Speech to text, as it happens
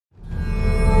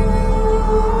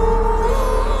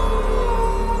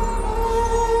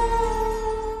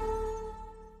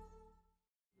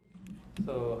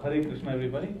Hare Krishna,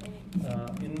 everybody,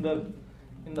 in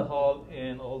the hall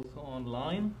and also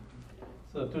online.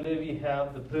 So today we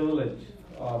have the privilege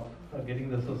of getting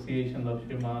the association of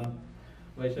Shriman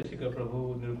Vaisheshika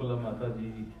Prabhu, Nirmala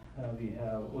Mataji. We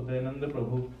have Udayananda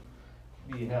Prabhu.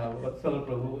 We have Vatsala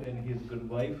Prabhu and his good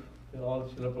wife. They're all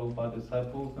Srila Prabhupada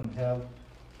disciples and have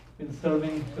been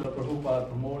serving Srila Prabhupada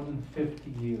for more than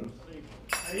 50 years.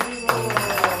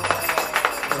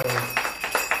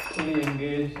 Fully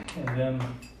engaged, and then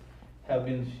have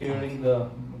been sharing the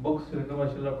books written by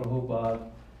Srila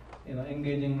Prabhupada,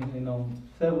 engaging,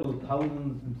 several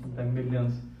thousands and sometimes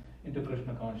millions into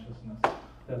Krishna consciousness.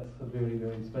 That's very,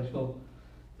 very special,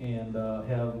 and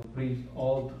have preached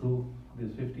all through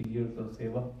these 50 years of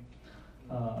seva.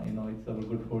 It's our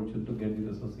good fortune to get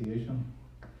this association,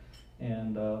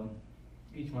 and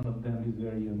each one of them is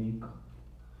very unique,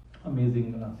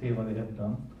 amazing seva they have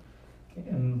done.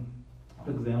 And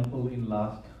for example, in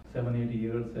last 7-8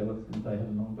 years, ever since I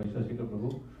have known Vaisheshika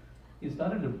Prabhu, he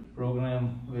started a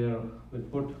program where we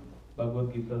put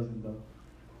Bhagavad Gitas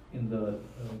in the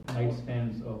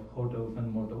nightstands of hotels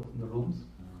and motels in the rooms.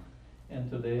 And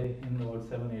today, in about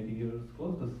 7-8 years,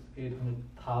 close to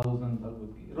 800,000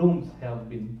 Bhagavad Gita rooms have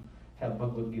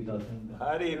Bhagavad Gitas in them.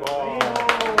 Haribol!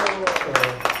 So,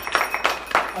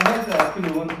 I have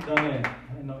actually once done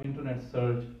a internet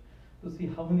search to see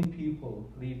how many people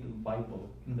read the Bible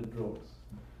in the drawers.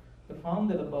 I found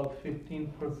that about 15%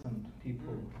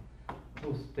 people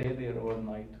who stay there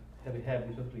overnight have a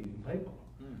habit of reading Bible.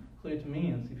 So it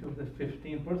means if you say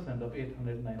 15% of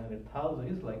 800, 900,000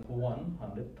 is like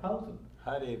 100,000.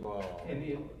 Haribol!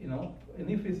 And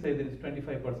if we say there is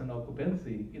 25%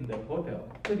 occupancy in that hotel,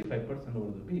 25%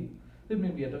 over the beach, there may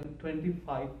be around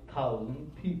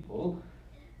 25,000 people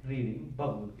reading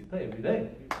Bhagavad Gita every day.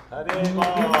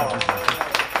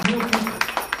 New people.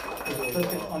 It's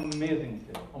such an amazing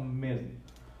thing, amazing.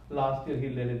 Last year he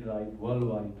let it ride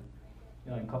worldwide.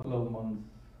 In a couple of months,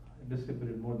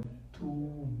 distributed more than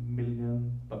 2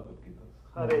 million Bhagavad Gitas.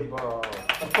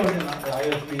 Of course, in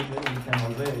ISB in San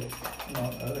Jose,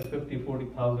 like 50,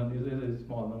 40,000 is a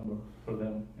small number for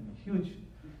them. Huge,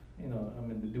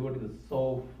 the devotees are so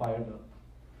fired up,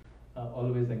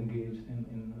 always engaged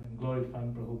in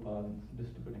glorifying Prabhupada and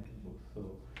distributing his books. So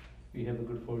we have the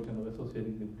good fortune of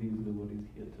associating with these devotees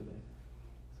here today.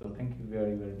 So thank you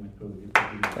very, very much for this.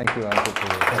 Thank you, Ajit.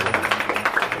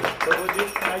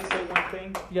 Can I say one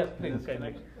thing? Yes, please.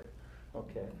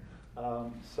 Okay.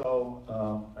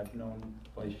 I've known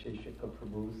Vaisheshika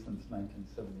Prabhu since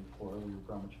 1974. We were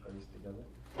brahmacharis together.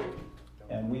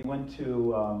 And we went to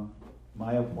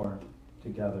Mayapur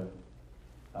together.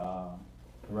 The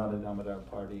Radha Damodar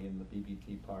party and the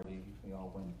BBT party. We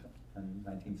all went in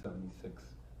 1976.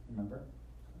 Remember?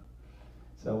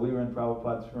 So we were in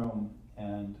Prabhupada's room,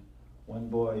 and one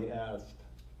boy asked,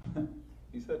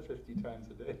 he said 50 times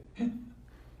a day.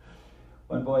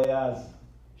 One boy asked,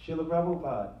 Srila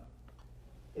Prabhupada,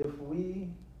 if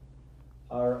we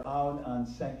are out on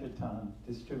Sankirtan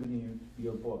distributing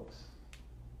your books,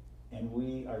 and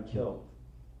we are killed,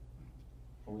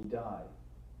 or we die,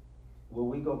 will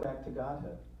we go back to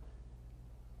Godhead?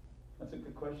 That's a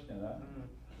good question, huh?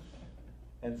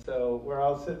 And so we're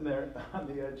all sitting there on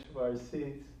the edge of our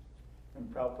seats, and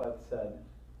Prabhupada said,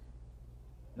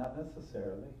 not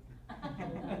necessarily.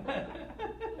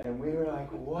 And we were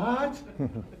like, what?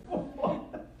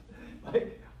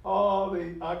 Like all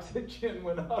the oxygen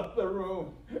went out of the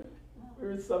room. We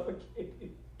were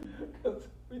suffocating because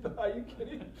we thought, are you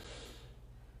kidding?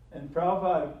 And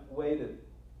Prabhupada waited,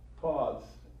 paused.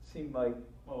 Seemed like,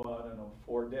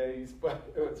 4 days, but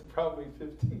it was probably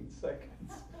 15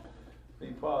 seconds.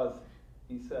 He paused.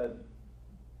 He said,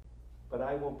 but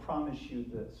I will promise you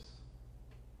this.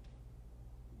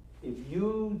 If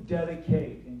you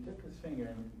dedicate, and he took his finger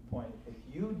and pointed, if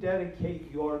you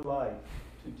dedicate your life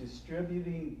to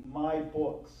distributing my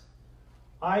books,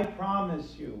 I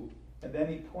promise you, and then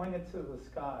he pointed to the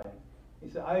sky. He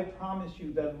said, I promise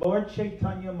you that Lord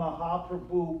Chaitanya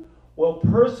Mahaprabhu will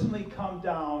personally come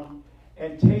down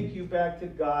and take you back to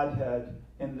Godhead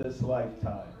in this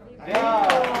lifetime. And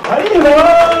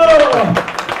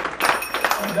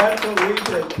that's what we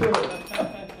did too.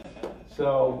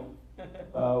 So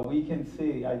we can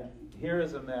see, here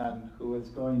is a man who is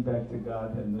going back to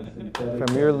God in this.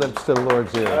 From your lips to the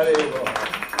Lord's ears.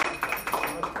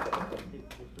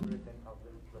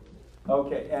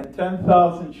 Okay, and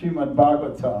 10,000 Srimad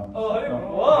Bhagavatam.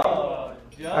 Wow!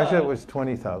 Actually, it was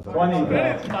 20,000.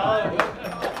 20,000.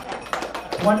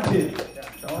 20.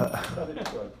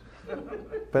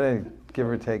 But anyway, give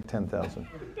or take 10,000.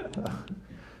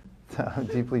 I'm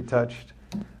deeply touched.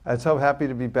 I'm so happy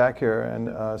to be back here, and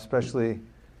especially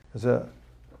as a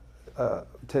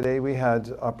today we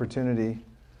had opportunity,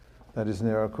 that is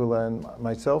Nirakula and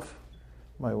myself,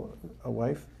 my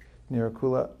wife,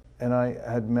 Nirakula, and I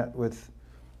had met with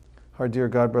our dear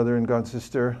godbrother and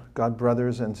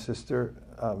godbrothers and sister,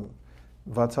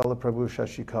 Vatsala Prabhu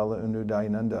Shashikala and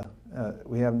Udayananda.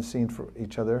 We haven't seen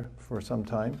each other for some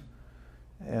time.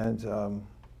 And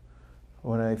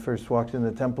when I first walked in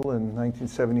the temple in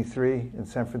 1973 in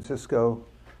San Francisco,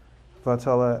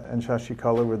 Vatsala and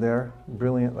Shashikala were there,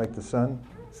 brilliant like the sun,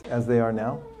 as they are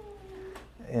now.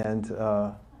 And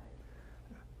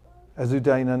as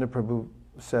Udayananda Prabhu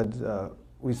said,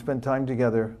 we spent time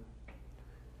together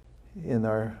in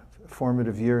our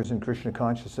formative years in Krishna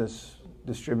consciousness,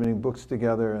 distributing books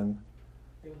together, and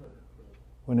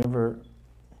whenever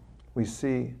we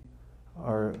see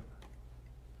our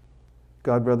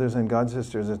godbrothers and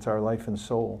godsisters, it's our life and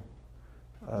soul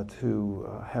to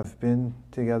have been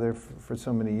together for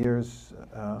so many years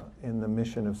in the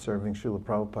mission of serving Srila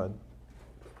Prabhupada.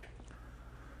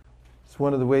 It's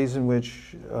one of the ways in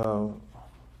which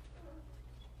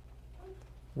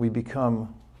we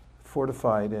become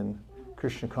fortified in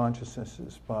Krishna consciousness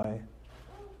is by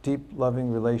deep,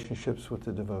 loving relationships with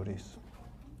the devotees.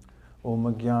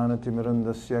 Om Jnana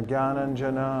Timirandasya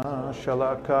Jnananjana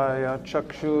Shalakaya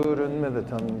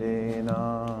Chakshurunmilitam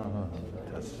Dena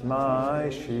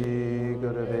Tasmai Shri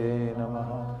Gurave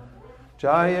Namaha.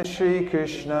 Jaya Shri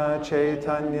Krishna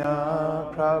Chaitanya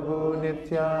Prabhu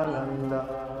Nityananda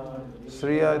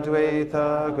Sri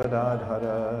Advaita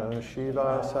Gadadhara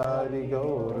Shivasadi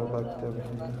Gaura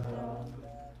Bhaktivinoda.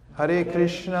 Hare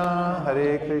Krishna,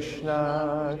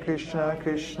 Krishna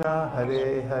Krishna,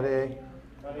 Hare Hare,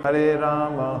 Hare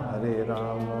Rama,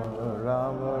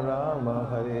 Rama Rama,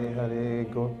 Hare Hare,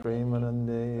 Gaur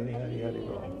Premanande, Hare Hare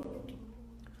Ram.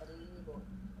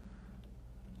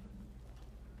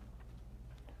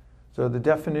 So the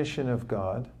definition of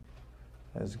God,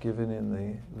 as given in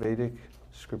the Vedic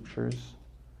scriptures,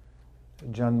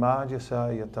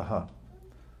 Janmajasa Yataha,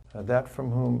 that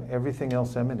from whom everything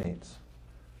else emanates.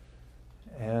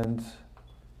 And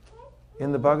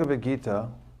in the Bhagavad Gita,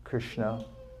 Krishna,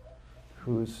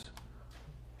 who's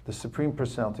the Supreme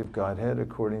Personality of Godhead,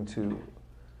 according to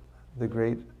the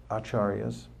great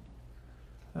Acharyas,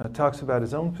 talks about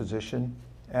his own position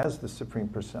as the Supreme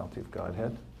Personality of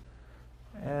Godhead.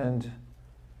 And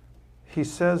he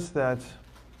says that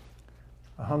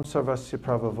Aham sarvasya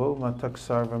pravavo matak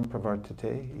sarvam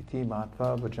pravartate iti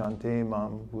matva bhajante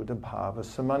mam buddha bhava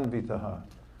samanvitaha.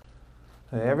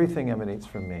 Everything emanates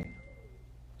from me.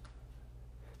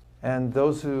 And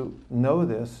those who know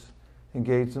this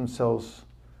engage themselves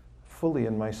fully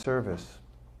in my service,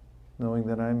 knowing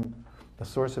that I'm the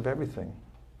source of everything.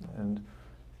 And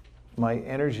my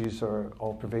energies are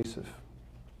all pervasive.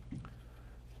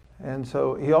 And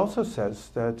so he also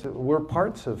says that we're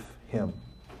parts of him.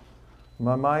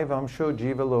 Mamai vamsho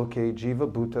jiva loke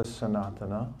jiva bhuta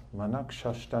sanatana manak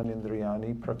shashtan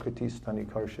indriyani prakriti stani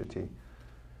karshati.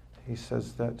 He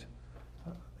says that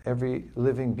every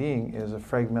living being is a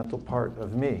fragmental part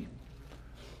of me.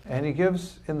 And he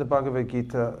gives in the Bhagavad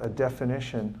Gita a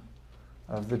definition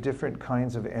of the different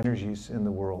kinds of energies in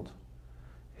the world.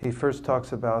 He first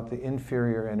talks about the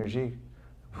inferior energy,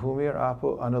 Bhumir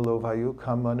apo analovayu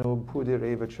kamano bhudir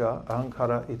evacha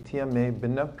ahankara ityame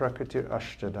binna prakritir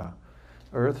ashtada.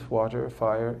 Earth, water,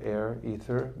 fire, air,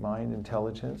 ether, mind,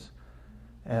 intelligence,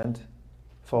 and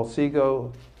false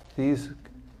ego. These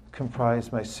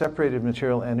comprise my separated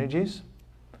material energies.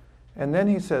 And then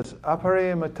he says,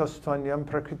 Apare matastvanyam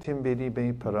prakritim vedi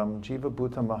be param jiva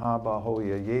bhuta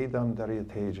mahabahoya yedam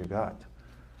daryate jagat.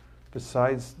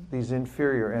 Besides these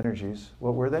inferior energies,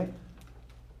 what were they?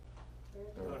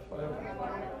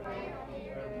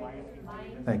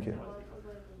 Thank you.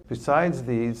 Besides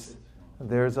these,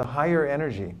 there's a higher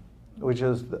energy, which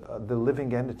is the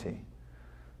living entity.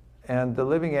 And the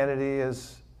living entity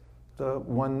is the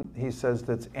one, he says,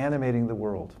 that's animating the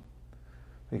world.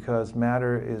 Because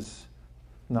matter is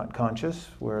not conscious,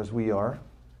 whereas we are.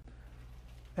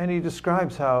 And he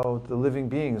describes how the living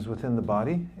beings within the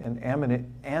body and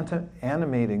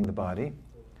animating the body,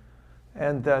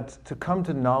 and that to come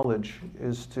to knowledge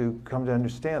is to come to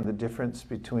understand the difference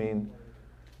between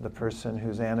the person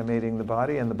who's animating the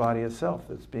body and the body itself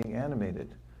that's being animated.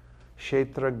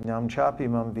 Kshetra gnam chapi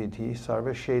mam vidhi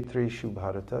sarva kshetri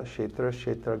shubharata kshetra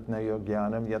kshetragnayo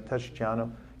jnanam yatash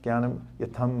jnanam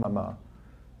yatam mama.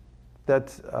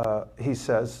 That he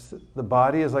says the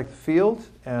body is like the field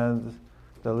and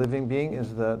the living being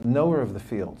is the knower of the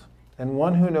field. And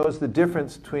one who knows the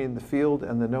difference between the field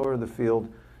and the knower of the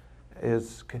field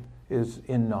is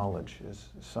in knowledge, is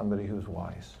somebody who's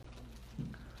wise.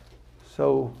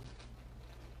 So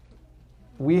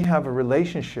we have a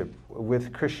relationship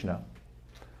with Krishna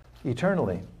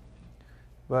eternally.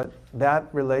 But that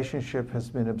relationship has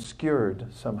been obscured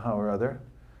somehow or other.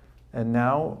 And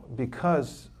now,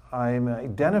 because I'm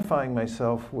identifying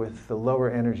myself with the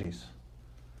lower energies,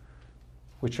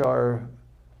 which are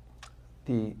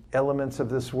the elements of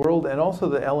this world and also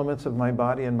the elements of my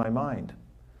body and my mind.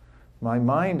 My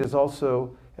mind is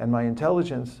also, and my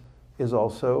intelligence is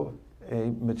also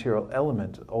a material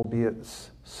element, albeit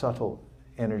subtle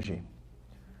energy.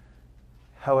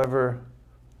 However,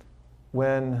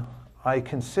 when I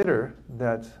consider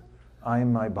that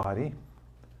I'm my body,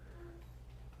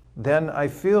 then I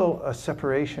feel a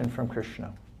separation from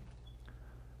Krishna.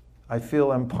 I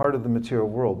feel I'm part of the material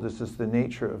world. This is the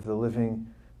nature of the living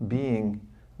being,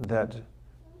 that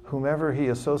whomever he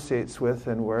associates with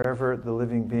and wherever the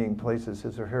living being places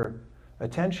his or her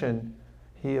attention,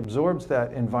 he absorbs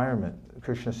that environment.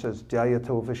 Krishna says,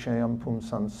 Dhyayato vishayam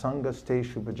pumsam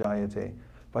sangasteshu bhajayate.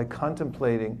 By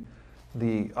contemplating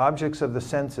the objects of the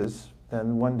senses,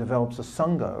 then one develops a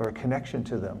sangha, or a connection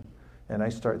to them. And I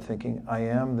start thinking, I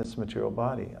am this material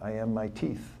body. I am my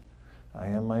teeth. I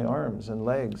am my arms and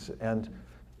legs. And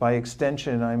by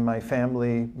extension, I'm my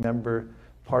family member,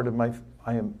 I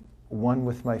am one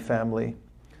with my family.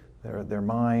 They're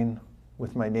mine,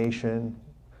 with my nation,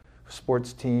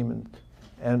 sports team.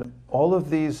 And all of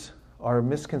these are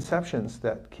misconceptions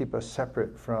that keep us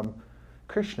separate from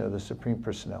Krishna, the Supreme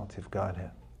Personality of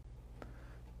Godhead.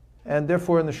 And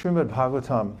therefore, in the Srimad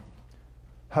Bhagavatam,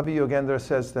 Bhakti Yogendra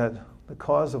says that the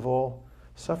cause of all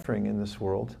suffering in this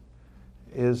world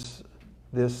is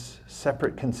this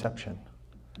separate conception.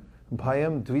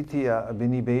 Bhayam dvitiya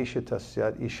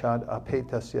abhinibeshatasya ishad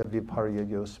apetasya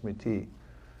viparyayo smriti.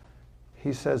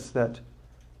 He says that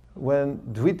when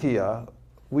dvitiya,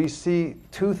 we see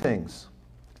two things.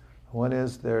 One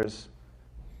is there's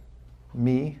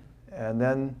me, and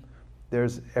then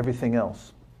there's everything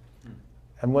else.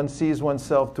 And one sees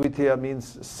oneself, dvitiya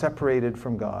means separated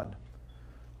from God.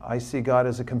 I see God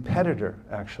as a competitor,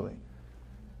 actually.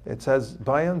 It says,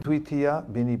 Bhayam dvitiya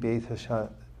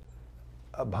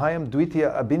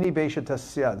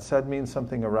abhinibeshatasya. Sad means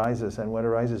something arises, and what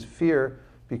arises? Fear,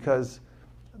 because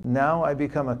now I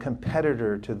become a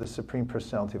competitor to the Supreme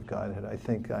Personality of Godhead. I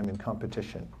think I'm in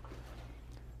competition.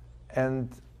 And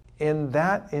in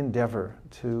that endeavor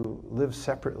to live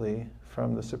separately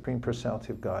from the Supreme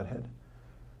Personality of Godhead,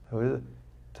 Bhayam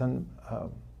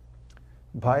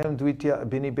dvitiya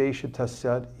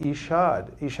abhinibeshatasya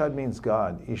ishad. Ishad means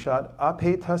God. Ishad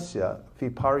apetasya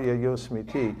viparyayo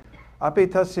smriti.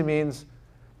 Apetasya means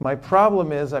my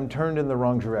problem is I'm turned in the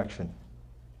wrong direction.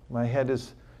 My head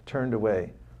is turned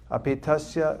away.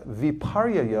 Apetasya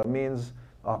viparyaya means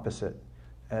opposite.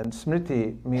 And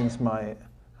smriti means my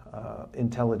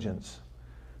intelligence.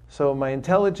 So my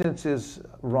intelligence is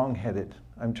wrong-headed.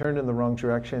 I'm turned in the wrong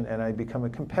direction, and I become a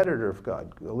competitor of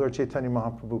God. Lord Chaitanya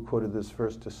Mahaprabhu quoted this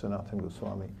verse to Sanatana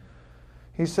Goswami.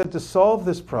 He said, to solve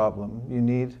this problem, you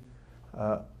need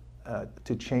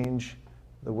to change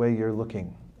the way you're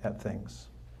looking at things.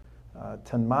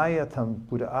 Tanmaya tam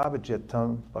buddha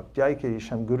abhajitam bhaktyayake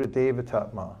yisham guru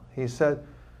devatatma. He said,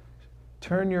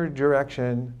 turn your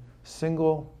direction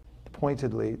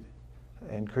single-pointedly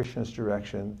in Krishna's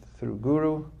direction through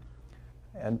Guru,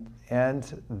 and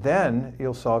then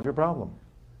you'll solve your problem.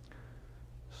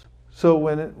 So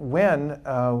when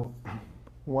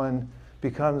one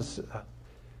becomes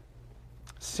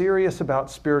serious about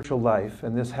spiritual life,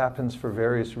 and this happens for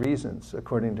various reasons,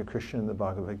 according to Krishna in the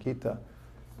Bhagavad Gita,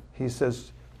 he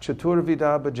says,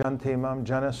 Chaturvida bhajante mam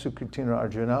jana sukritina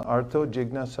arjuna arto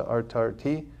jignasa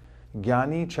artarti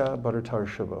gyani cha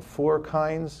bharatarshava. 4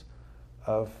 kinds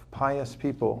of pious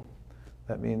people,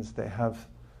 that means they have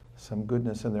some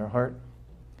goodness in their heart,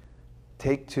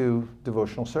 take to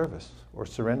devotional service or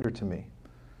surrender to me.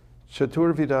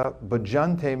 Chaturvida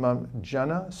bhajante mam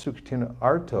jana sukritina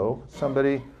arto,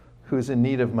 somebody who's in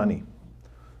need of money.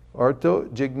 Arto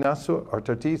jignasu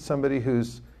artarti, somebody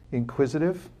who's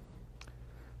inquisitive.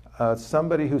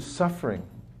 Somebody who's suffering.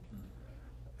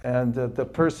 And the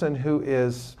person who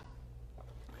is,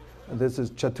 this is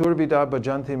Chaturvida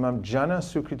bhajante mam jana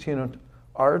sukritinut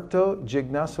arto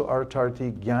jignasu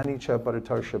artarti gyani cha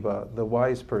bharatarshava, the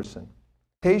wise person.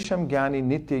 Tesham gyani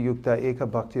nitya yukta eka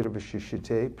bhaktir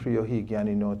vishishite priyohi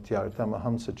gyani no tyartam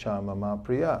aham sacha mama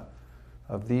priya.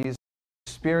 Of these,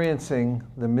 experiencing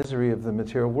the misery of the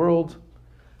material world,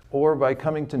 or by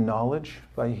coming to knowledge,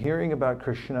 by hearing about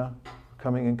Krishna,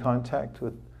 coming in contact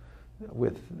with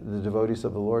the devotees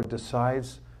of the Lord,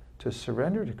 decides to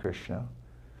surrender to Krishna,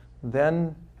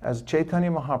 then as Chaitanya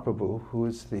Mahaprabhu, who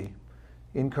is the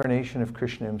incarnation of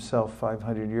Krishna himself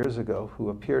 500 years ago, who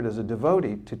appeared as a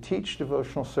devotee to teach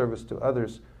devotional service to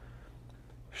others,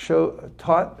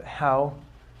 taught how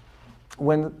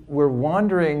when we're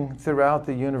wandering throughout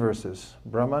the universes,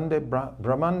 Brahmanda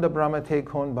Brahmate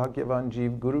Kon Bhagyavan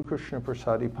Jeev Guru Krishna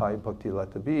Prasadi Pai Bhakti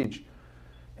Lata Bij,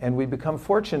 and we become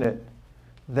fortunate,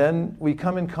 then we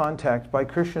come in contact by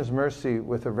Krishna's mercy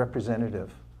with a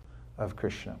representative of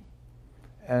Krishna.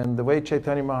 And the way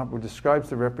Chaitanya Mahaprabhu describes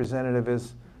the representative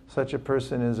is such a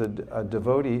person is a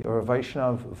devotee or a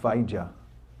Vaishnav Vaidya,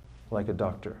 like a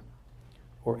doctor,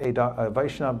 or a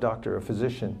Vaishnav doctor, a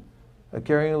physician,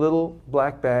 carrying a little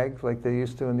black bag like they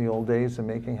used to in the old days and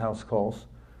making house calls.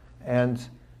 And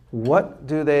what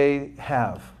do they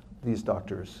have, these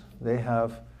doctors? They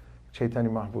have, Chaitanya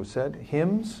Mahaprabhu said,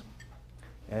 hymns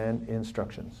and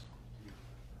instructions,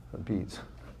 beads.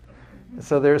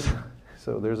 So there's a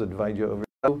Vaidya over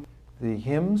there. The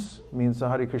hymns means the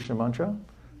Hare Krishna mantra,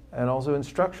 and also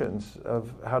instructions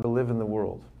of how to live in the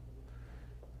world.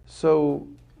 So,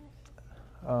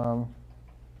 Vatsal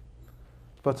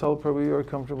Prabhu, you are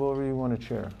comfortable, or you want a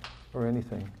chair, or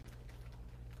anything?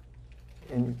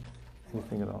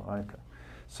 Anything at all? Okay.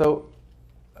 So,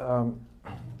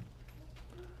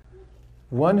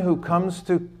 one who comes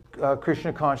to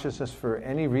Krishna consciousness for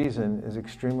any reason is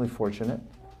extremely fortunate.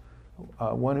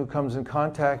 One who comes in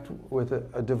contact with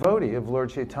a devotee of Lord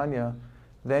Chaitanya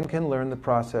then can learn the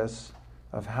process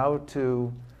of how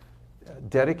to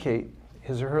dedicate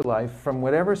his or her life from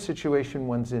whatever situation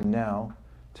one's in now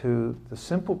to the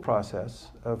simple process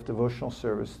of devotional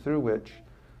service through which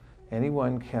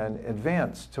anyone can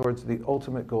advance towards the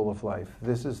ultimate goal of life.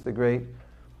 This is the great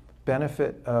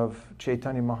benefit of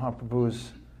Chaitanya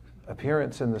Mahaprabhu's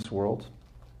appearance in this world.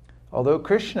 Although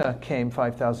Krishna came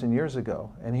 5,000 years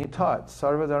ago and he taught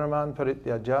Sarva Dharman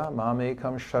Parityaja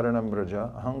Mamekam Sharanam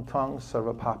Braja Aham Tang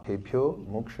Sarva Papepyo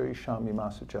Mokshayishami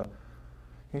Masucha.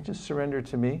 You just surrender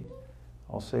to me.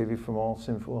 I'll save you from all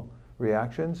sinful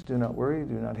reactions. Do not worry,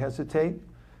 do not hesitate.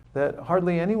 That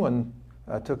hardly anyone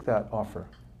took that offer.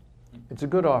 It's a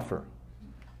good offer.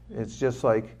 It's just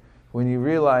like when you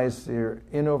realize you're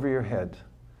in over your head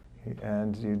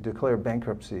and you declare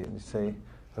bankruptcy and you say,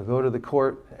 I'll go to the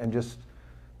court and just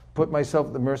put myself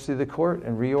at the mercy of the court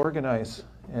and reorganize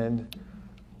and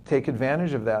take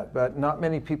advantage of that. But not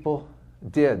many people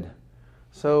did.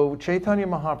 So Chaitanya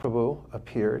Mahaprabhu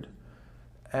appeared,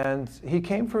 and he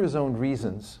came for his own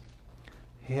reasons.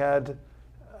 He had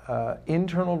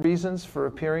internal reasons for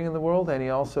appearing in the world, and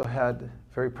he also had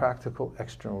very practical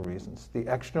external reasons. The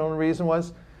external reason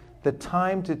was the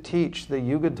time to teach the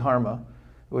Yuga Dharma,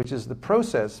 which is the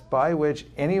process by which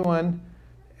anyone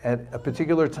at a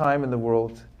particular time in the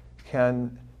world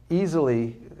can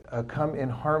easily come in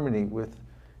harmony with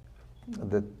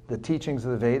the teachings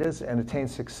of the Vedas and attain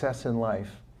success in life.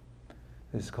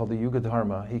 This is called the Yuga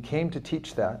Dharma. He came to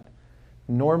teach that.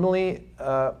 Normally,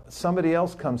 somebody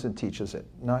else comes and teaches it,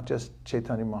 not just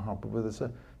Chaitanya Mahaprabhu. There's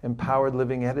an empowered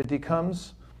living entity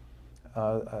comes,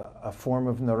 a form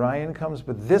of Narayan comes,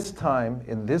 but this time,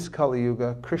 in this Kali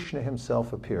Yuga, Krishna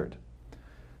himself appeared.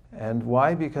 And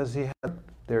why? Because he had,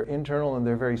 they're internal and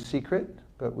they're very secret,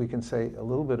 but we can say a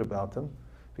little bit about them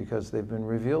because they've been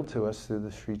revealed to us through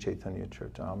the Sri Chaitanya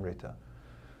Charitamrita.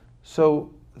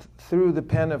 So, through the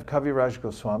pen of Kaviraj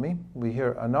Goswami, we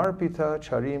hear Anarpita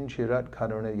Charim Chirat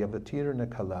Karuna Yavatirna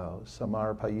Kalau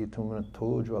Samarpayitum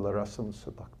Tojwalarasam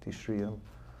Sabhakti Shriyam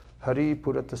Hari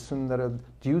Purata Sundara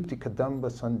Dyuti Kadamba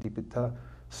Sandipita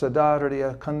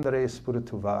Sadarya Kandare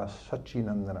Spuratuva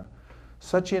Sachinandana.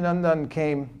 Sachinandan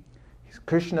came,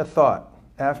 Krishna thought,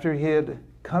 after he had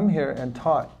come here and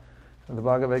taught the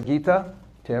Bhagavad Gita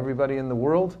to everybody in the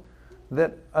world,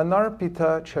 that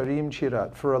Anarpita Charim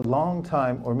Chirat, for a long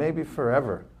time, or maybe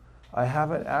forever, I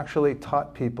haven't actually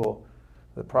taught people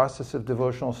the process of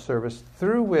devotional service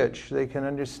through which they can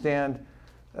understand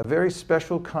a very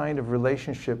special kind of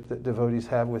relationship that devotees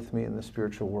have with me in the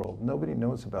spiritual world. Nobody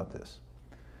knows about this.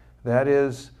 That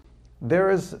is, there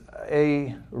is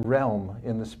a realm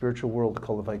in the spiritual world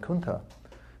called Vaikuntha,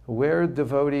 where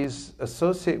devotees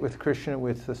associate with Krishna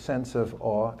with a sense of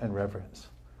awe and reverence.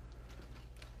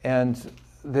 And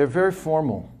they're very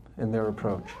formal in their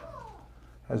approach.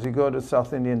 As you go to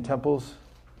South Indian temples,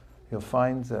 you'll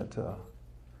find that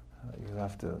you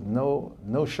have to,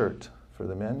 no shirt for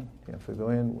the men. You have to go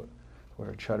in,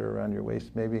 wear a chadar around your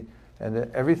waist maybe, and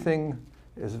everything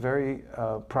is very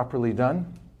properly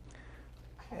done.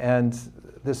 And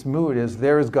this mood is,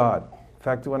 there is God. In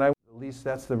fact, when at least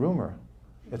that's the rumor.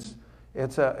 It's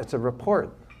a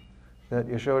report that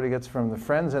Yashoda gets from the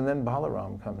friends, and then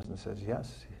Balaram comes and says,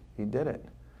 yes, he did it.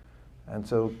 And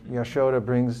so Yashoda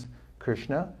brings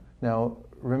Krishna Now,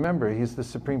 remember, he's the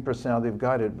Supreme Personality of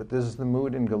Godhead, but this is the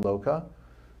mood in Goloka,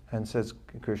 and says,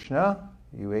 Krishna,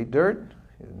 you ate dirt?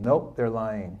 Nope, they're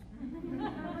lying.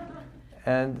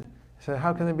 And so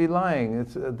how can they be lying?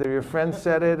 It's, your friend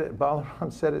said it,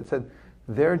 Balaram said it, said,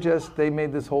 they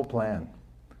made this whole plan.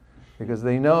 Because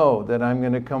they know that I'm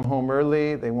going to come home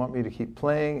early, they want me to keep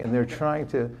playing, and they're trying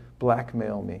to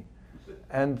blackmail me.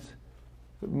 And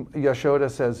Yashoda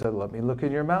says, let me look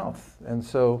in your mouth. And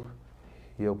so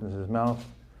he opens his mouth,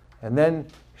 and then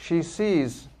she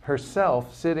sees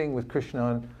herself sitting with Krishna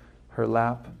on her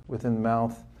lap within the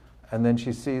mouth, and then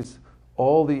she sees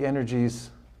all the energies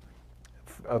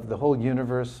of the whole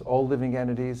universe, all living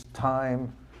entities,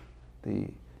 time, the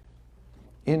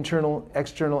internal,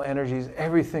 external energies,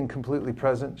 everything completely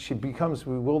present. She becomes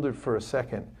bewildered for a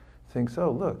second, thinks,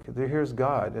 oh, look, here's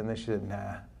God. And then she said,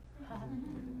 nah.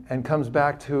 And comes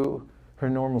back to her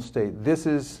normal state. This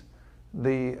is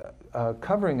the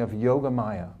covering of Yoga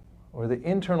Maya, or the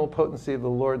internal potency of the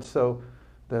Lord, so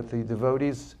that the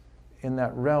devotees in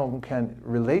that realm can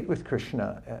relate with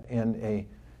Krishna in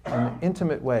an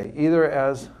intimate way, either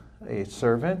as a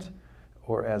servant,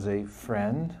 or as a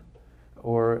friend,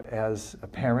 or as a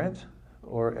parent,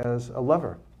 or as a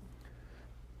lover.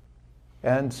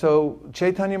 And so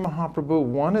Chaitanya Mahaprabhu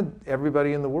wanted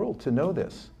everybody in the world to know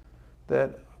this,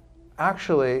 that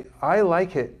actually I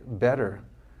like it better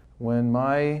when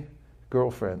my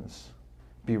girlfriends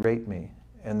berate me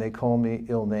and they call me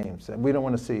ill names. And we don't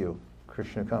want to see you.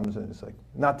 Krishna comes and it's like,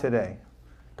 not today,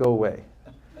 go away.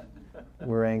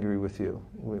 We're angry with you.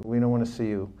 We don't want to see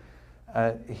you.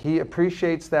 He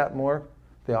appreciates that more.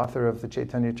 The author of the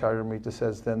Chaitanya Charitamrita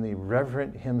says, than the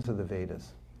reverent hymns of the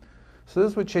Vedas. So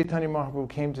this is what Chaitanya Mahaprabhu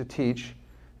came to teach,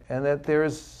 and that there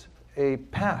is a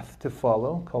path to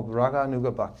follow called Raga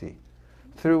Anuga Bhakti,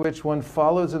 through which one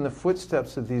follows in the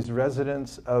footsteps of these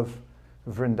residents of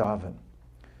Vrindavan.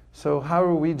 So how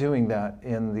are we doing that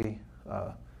in the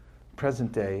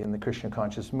present day in the Krishna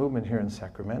conscious movement here in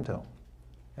Sacramento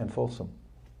and Folsom?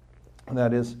 And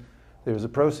that is, there's a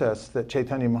process that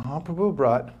Chaitanya Mahaprabhu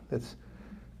brought that's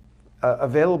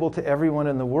available to everyone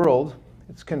in the world.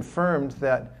 It's confirmed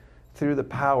that through the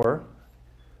power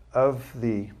of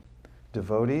the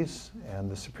devotees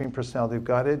and the Supreme Personality of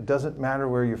Godhead, it doesn't matter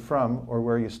where you're from or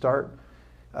where you start,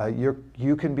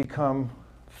 you can become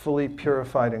fully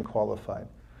purified and qualified.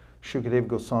 Shukadeva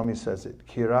Goswami says it,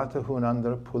 Kirata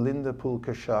Hunandra Pulinda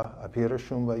Pulkasha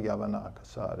Apirashumva Yavana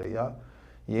Akasaraya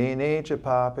Yene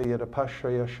Chapapa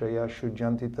Yadapashraya Shraya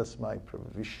Shujanti Tasmai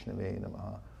Pravishnave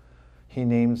Namaha. He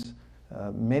names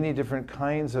many different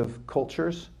kinds of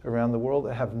cultures around the world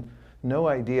that have no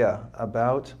idea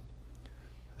about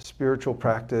spiritual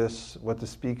practice, what to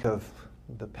speak of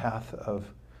the path of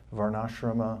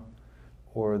Varnashrama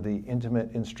or the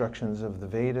intimate instructions of the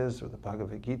Vedas or the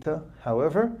Bhagavad Gita.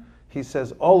 However, he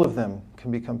says all of them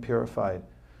can become purified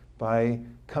by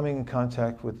coming in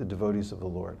contact with the devotees of the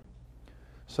Lord.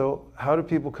 So how do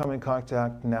people come in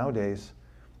contact nowadays?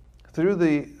 Through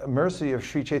the mercy of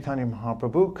Sri Chaitanya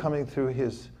Mahaprabhu, coming through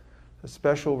his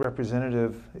special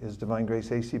representative, His Divine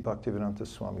Grace A.C. Bhaktivedanta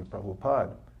Swami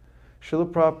Prabhupada.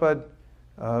 Srila Prabhupada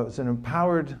was an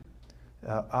empowered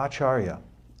acharya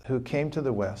who came to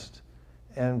the West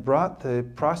and brought the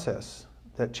process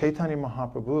that Chaitanya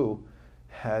Mahaprabhu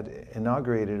had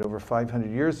inaugurated over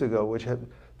 500 years ago, which had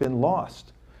been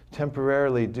lost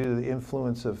temporarily due to the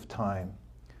influence of time.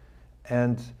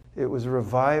 And it was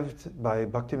revived by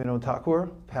Bhaktivinoda Thakur,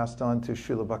 passed on to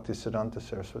Srila Bhaktisiddhanta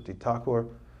Saraswati Thakur,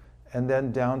 and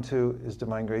then down to His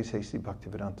Divine Grace A.C.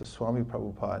 Bhaktivedanta Swami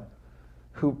Prabhupada,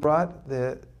 who brought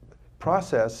the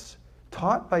process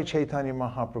taught by Chaitanya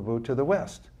Mahaprabhu to the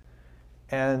West.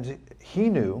 And he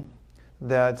knew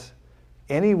that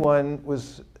anyone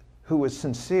who was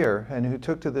sincere and who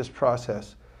took to this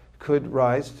process could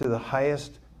rise to the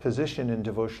highest position in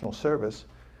devotional service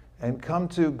and come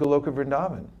to Goloka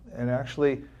Vrindavan and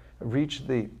actually reach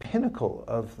the pinnacle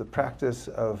of the practice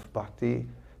of bhakti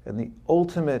and the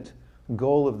ultimate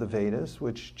goal of the Vedas,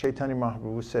 which Chaitanya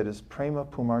Mahaprabhu said is prema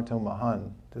pumarto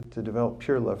mahan, to develop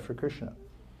pure love for Krishna.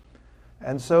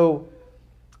 And so,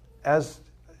 as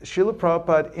Srila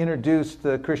Prabhupada introduced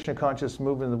the Krishna conscious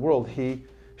movement in the world, he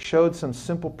showed some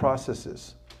simple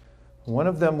processes. One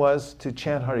of them was to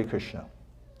chant Hare Krishna.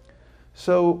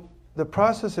 So, the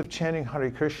process of chanting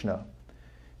Hare Krishna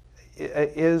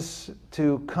is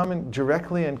to come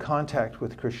directly in contact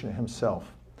with Krishna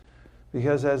himself.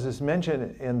 Because as is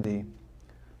mentioned in the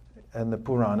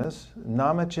Puranas,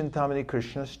 Nama Chintamani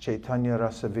Krishnas Chaitanya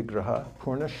Rasa Vigraha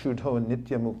Purna Shuddho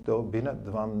Nitya Mukto Bina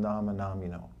Dvam Nama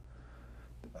Namino.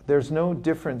 There's no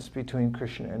difference between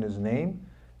Krishna and his name,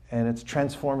 and it's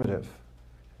transformative.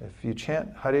 If you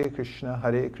chant Hare Krishna,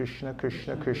 Krishna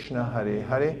Krishna, Hare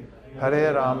Hare,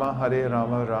 Hare Rama,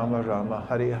 Rama Rama,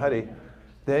 Hare Hare,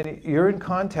 then you're in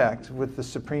contact with the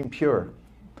Supreme Pure.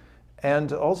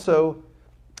 And also,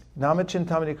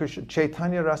 Namachintamani Krishna,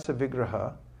 Chaitanya Rasa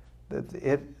Vigraha, that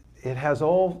it has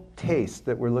all taste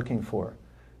that we're looking for.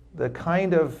 The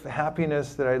kind of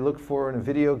happiness that I look for in a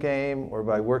video game, or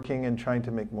by working and trying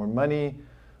to make more money,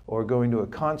 or going to a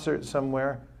concert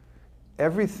somewhere.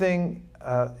 Everything,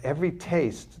 every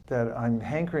taste that I'm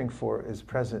hankering for is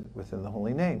present within the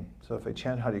holy name. So if I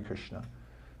chant Hare Krishna,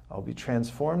 I'll be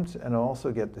transformed and I'll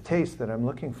also get the taste that I'm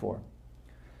looking for.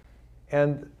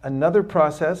 And another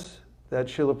process that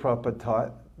Srila Prabhupada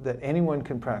taught that anyone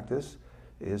can practice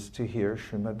is to hear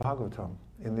Srimad Bhagavatam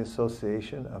in the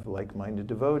association of like-minded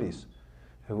devotees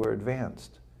who are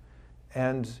advanced.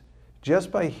 And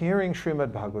just by hearing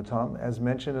Srimad Bhagavatam, as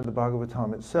mentioned in the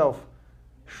Bhagavatam itself,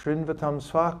 Shrinvatam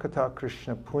Swakata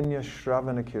Krishna Punya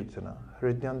Shravana Kirtana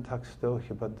Hridyan Taksto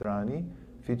Hibadrani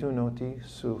Vidunoti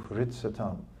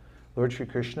Suhritsatam. Lord Sri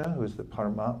Krishna, who is the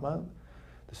Paramatma,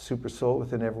 the super soul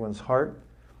within everyone's heart,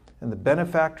 and the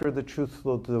benefactor of the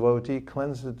truthful devotee,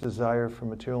 cleanses the desire for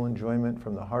material enjoyment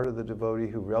from the heart of the devotee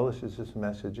who relishes his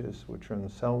messages, which are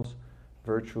themselves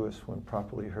virtuous when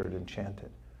properly heard and chanted.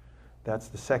 That's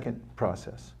the second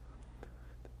process.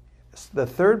 The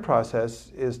third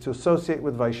process is to associate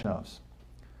with Vaishnavas.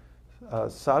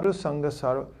 Sadhu Sangha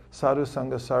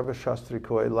Sarva Shastri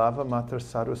Koi, Lava Matra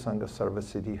Sadhu Sangha Sarva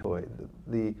Siddhi Hoi.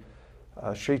 The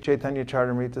Sri Chaitanya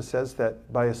Charitamrita says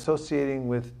that by associating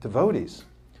with devotees,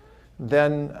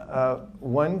 then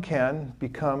one can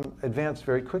become advanced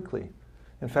very quickly.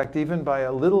 In fact, even by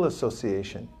a little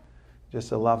association,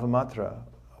 just a lava matra,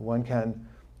 one can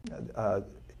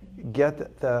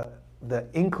get the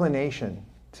inclination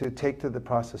to take to the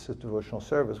process of devotional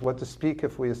service. What to speak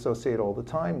if we associate all the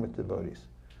time with devotees.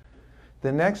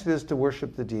 The next is to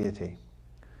worship the deity.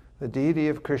 The deity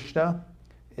of Krishna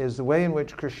is the way in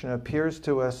which Krishna appears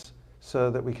to us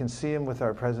so that we can see him with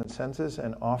our present senses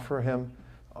and offer him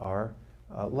our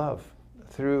love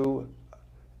through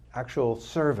actual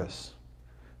service.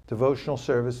 Devotional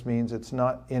service means it's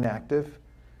not inactive,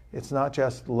 it's not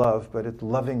just love, but it's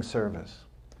loving service.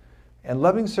 And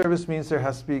loving service means there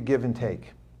has to be give and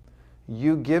take.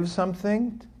 You give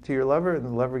something to your lover, and the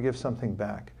lover gives something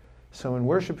back. So in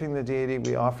worshiping the deity,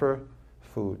 we offer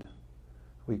food.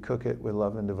 We cook it with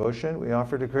love and devotion. We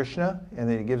offer to Krishna, and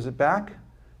then he gives it back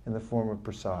in the form of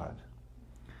prasad.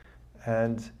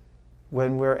 And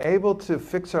when we're able to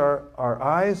fix our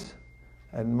eyes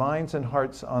and minds and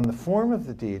hearts on the form of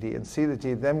the deity and see the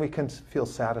deity, then we can feel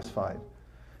satisfied.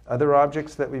 Other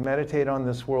objects that we meditate on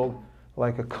this world,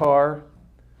 like a car,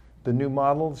 the new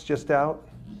model's just out,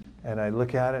 and I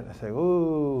look at it and I say,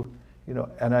 ooh,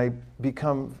 and I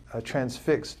become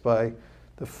transfixed by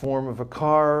the form of a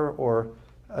car or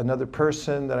another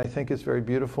person that I think is very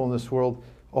beautiful in this world.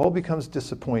 All becomes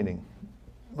disappointing.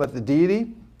 But the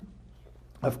deity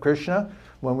of Krishna,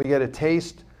 when we get a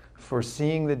taste for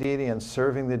seeing the deity and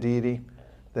serving the deity,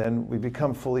 then we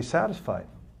become fully satisfied.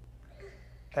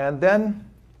 And then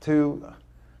to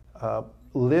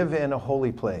live in a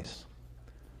holy place.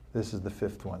 This is the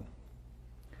fifth one.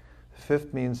 The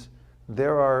fifth means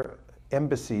there are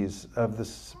embassies of the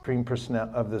Supreme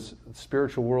Personality of this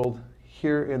spiritual world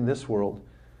here in this world.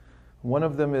 One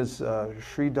of them is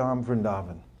Sri Dham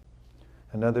Vrindavan.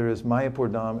 Another is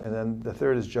Mayapur Dham, and then the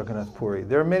third is Jagannath Puri.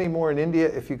 There are many more in India.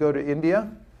 If you go to India,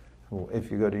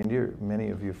 many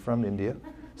of you from India,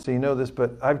 so you know this,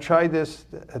 but I've tried this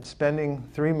at spending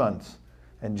 3 months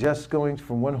and just going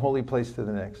from one holy place to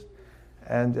the next.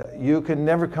 And you can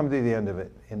never come to the end of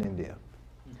it in India.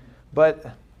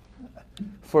 But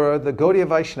for the Gaudiya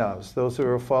Vaishnavas, those who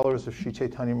are followers of Sri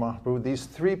Chaitanya Mahaprabhu, these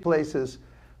 3 places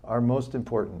are most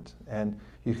important, and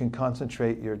you can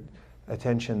concentrate your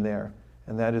attention there.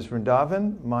 And that is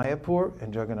Vrindavan, Mayapur,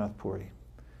 and Jagannath Puri.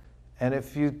 And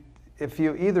if you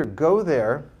either go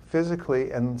there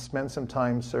physically and spend some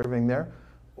time serving there,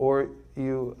 or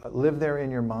you live there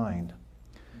in your mind,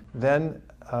 then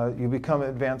you become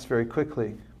advanced very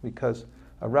quickly, because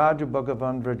Araju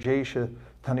Bhagavan Vrajesha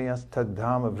Taniyas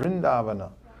Tadhama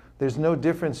Vrindavana. There's no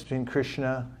difference between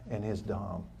Krishna and his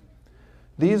Dham.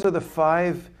 These are the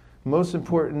 5 most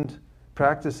important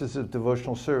practices of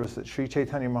devotional service that Sri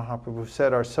Chaitanya Mahaprabhu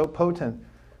said are so potent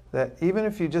that even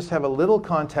if you just have a little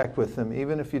contact with them,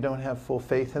 even if you don't have full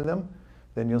faith in them,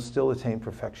 then you'll still attain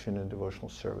perfection in devotional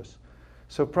service.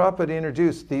 So Prabhupada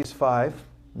introduced these 5,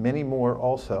 many more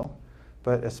also,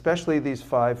 but especially these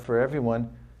 5 for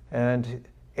everyone. And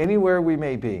anywhere we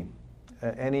may be,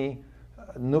 any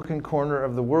nook and corner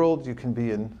of the world, you can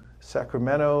be in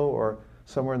Sacramento or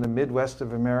somewhere in the Midwest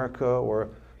of America, or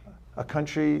a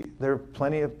country, there are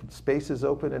plenty of spaces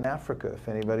open in Africa if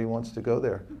anybody wants to go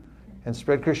there and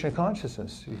spread Krishna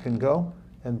consciousness. You can go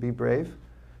and be brave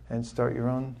and start your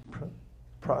own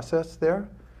process there,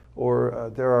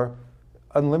 or there are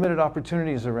unlimited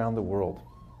opportunities around the world.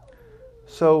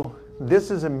 So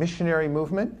this is a missionary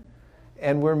movement,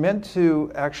 and we're meant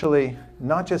to actually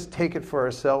not just take it for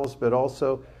ourselves, but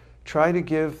also try to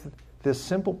give this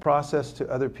simple process to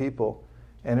other people.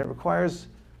 And it requires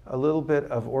a little bit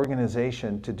of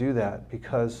organization to do that,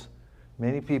 because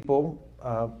many people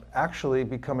actually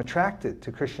become attracted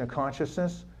to Krishna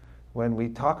consciousness when we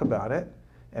talk about it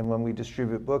and when we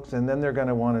distribute books, and then they're going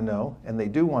to want to know, and they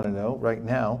do want to know right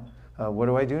now, what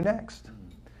do I do next?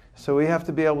 So we have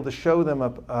to be able to show them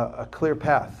a clear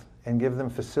path and give them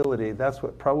facility. That's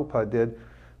what Prabhupada did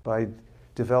by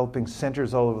developing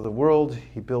centers all over the world.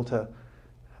 He built a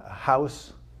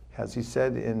house, as he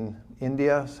said, in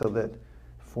India so that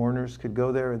foreigners could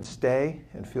go there and stay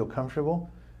and feel comfortable.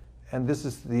 And this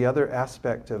is the other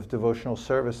aspect of devotional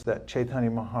service that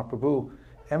Chaitanya Mahaprabhu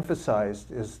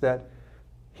emphasized, is that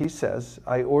he says,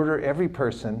 I order every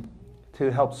person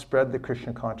to help spread the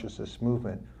Krishna consciousness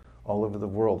movement all over the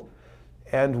world.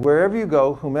 And wherever you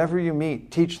go, whomever you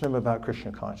meet, teach them about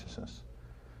Krishna consciousness.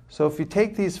 So if you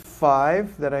take these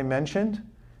 5 that I mentioned,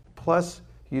 plus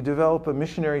you develop a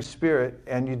missionary spirit,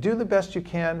 and you do the best you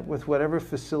can with whatever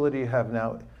facility you have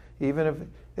now, even if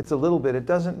it's a little bit, it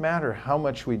doesn't matter how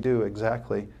much we do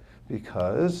exactly,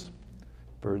 because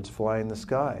birds fly in the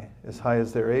sky as high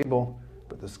as they're able,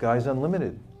 but the sky's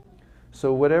unlimited.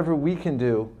 So whatever we can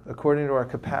do, according to our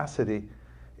capacity,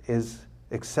 is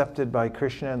accepted by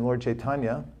Krishna and Lord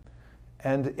Chaitanya.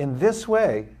 And in this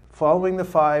way, following the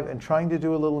 5 and trying to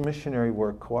do a little missionary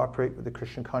work, cooperate with the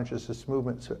Krishna consciousness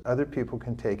movement so other people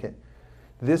can take it.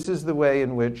 This is the way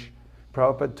in which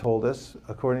Prabhupada told us,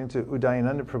 according to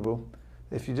Udayananda Prabhu,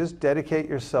 if you just dedicate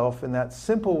yourself in that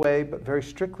simple way, but very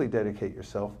strictly dedicate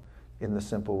yourself in the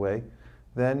simple way,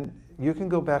 then you can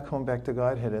go back home, back to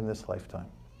Godhead in this lifetime.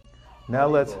 Now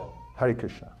let's, Hare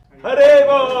Krishna. Hare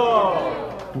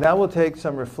Bol! Now we'll take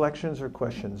some reflections or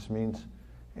questions. Means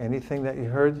anything that you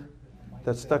heard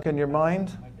that's stuck in your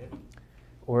mind,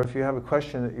 or if you have a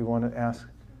question that you want to ask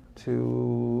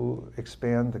to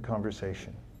expand the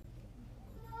conversation.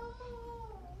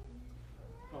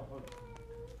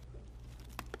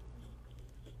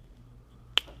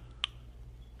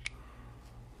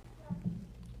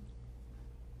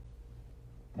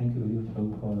 Thank you,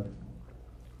 Yusuf, for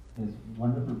this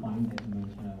wonderful point that you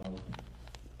mentioned about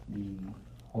the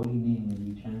holy name.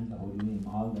 When we chant the holy name,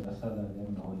 all the rasas are there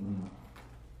in the holy name.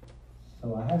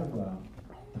 So I have a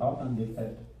thought on this,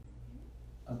 that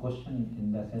a question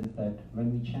in the sense that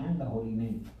when we chant the holy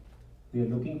name, we are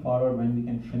looking forward when we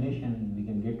can finish and we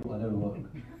can get to other work.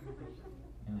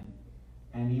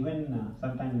 And even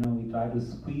sometimes, we try to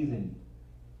squeeze in.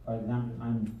 For example, if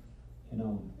I'm,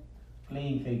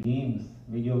 playing, say, games,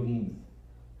 video games,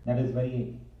 that is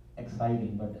very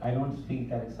exciting, but I don't feel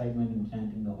that excitement in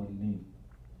chanting the holy name.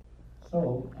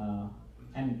 So,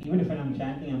 and even if I'm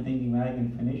chanting, I'm thinking where I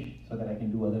can finish so that I can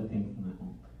do other things in my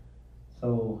home.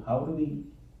 So, how do we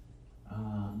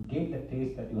get the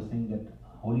taste that you're saying that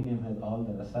holy name has all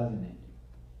the rasas in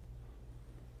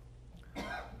it?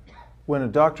 When a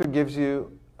doctor gives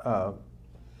you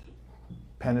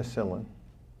penicillin,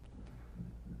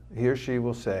 he or she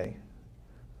will say,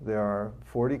 there are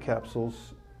 40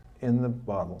 capsules in the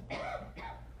bottle.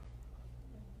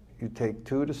 You take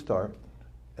 2 to start,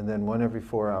 and then 1 every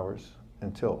 4 hours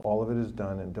until all of it is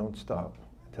done, and don't stop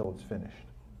until it's finished.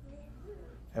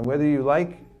 And whether you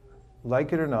like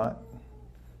it or not,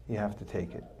 you have to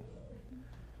take it.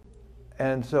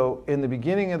 And so in the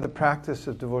beginning of the practice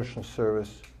of devotional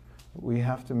service, we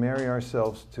have to marry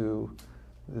ourselves to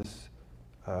this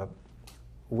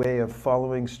way of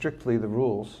following strictly the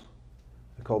rules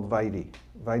called Vaidhi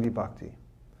Bhakti.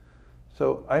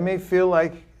 So I may feel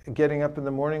like getting up in the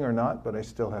morning or not, but I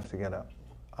still have to get up.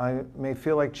 I may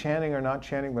feel like chanting or not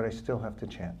chanting, but I still have to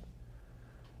chant.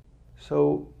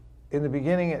 So in the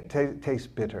beginning it tastes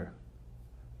bitter.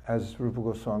 As Rupa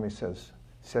Goswami says,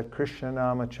 Sat Krishna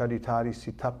Nama Charitari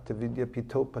Sitapta Vidya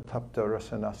Pitopa Tapta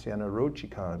Rasanasyana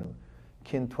Rochikanu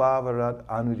Kintwavarat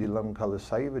Anudilam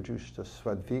Kalasaiva Jushta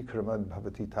Svadvikramad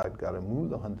Bhavati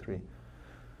Tadgaramula Hantri.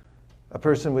 A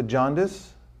person with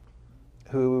jaundice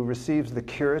who receives the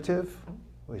curative,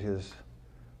 which is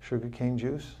sugarcane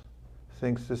juice,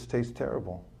 thinks this tastes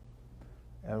terrible.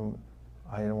 And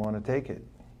I don't want to take it.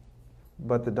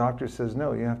 But the doctor says,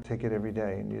 no, you have to take it every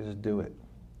day, and you just do it.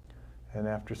 And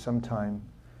after some time,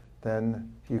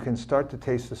 then you can start to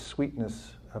taste the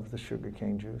sweetness of the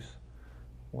sugarcane juice.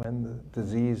 when the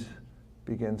disease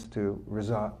begins to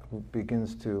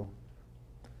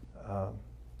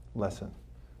lessen.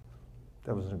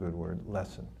 That wasn't a good word,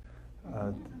 lessen.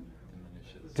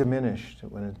 Diminished,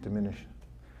 when it diminished.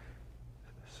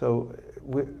 So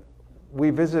we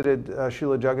visited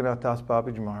Srila Jagannath Das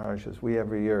Babaji Maharaj, as we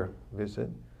every year visit,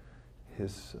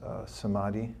 his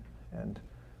samadhi and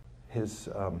his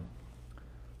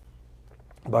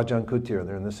Bhajan Kutir.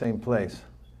 They're in the same place.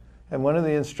 And one of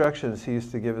the instructions he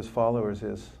used to give his followers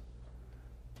is,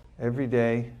 every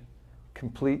day,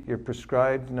 complete your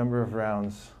prescribed number of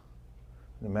rounds,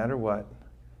 no matter what,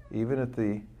 even at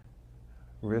the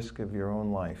risk of your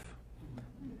own life.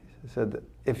 He said that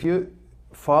if you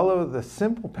follow the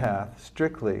simple path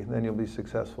strictly, then you'll be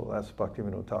successful. That's what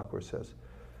Bhaktivinoda Thakur says.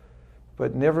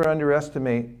 But never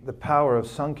underestimate the power of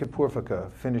Sankhya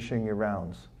Purvaka, finishing your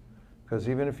rounds. Because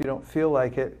even if you don't feel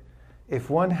like it, if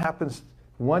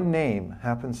one name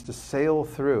happens to sail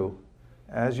through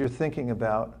as you're thinking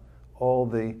about all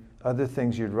the other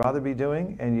things you'd rather be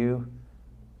doing, and you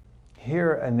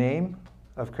hear a name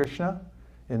of Krishna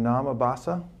in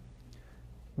Namabhasa,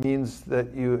 means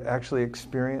that you actually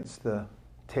experience the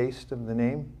taste of the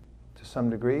name to some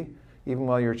degree, even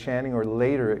while you're chanting, or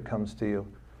later it comes to you.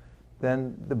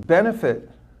 Then the benefit,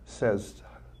 says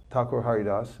Thakur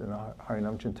Haridas in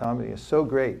Harinam Chintamani, is so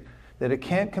great that it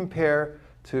can't compare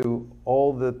to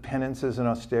all the penances and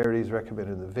austerities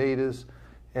recommended in the Vedas,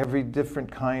 every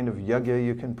different kind of yajna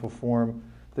you can perform.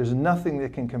 There's nothing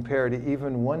that can compare to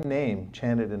even one name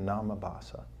chanted in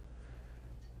Namabhasa.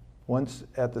 Once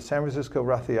at the San Francisco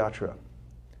Ratha Yatra,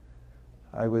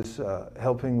 I was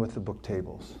helping with the book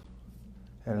tables.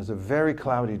 And it was a very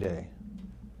cloudy day.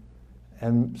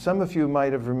 And some of you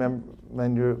might have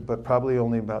remembered, but probably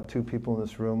only about 2 people in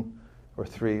this room, or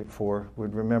 3, 4,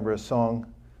 would remember a song,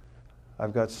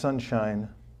 I've Got Sunshine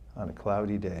on a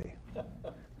Cloudy Day.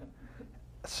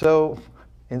 So,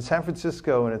 in San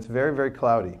Francisco, and it's very, very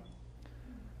cloudy,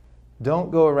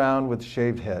 don't go around with a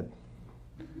shaved head.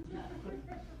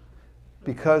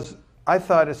 Because I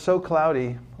thought it's so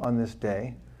cloudy on this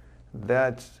day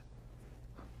that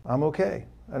I'm okay.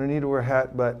 I don't need to wear a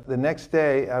hat. But the next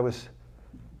day, I was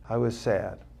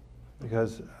sad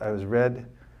because I was red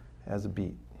as a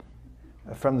beet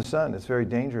from the sun. It's very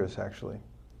dangerous, actually.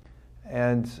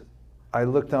 And I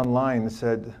looked online and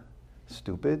said,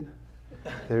 stupid.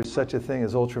 There's such a thing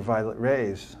as ultraviolet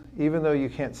rays. Even though you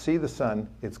can't see the sun,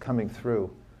 it's coming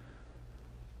through.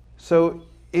 So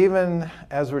even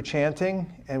as we're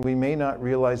chanting, and we may not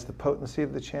realize the potency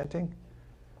of the chanting,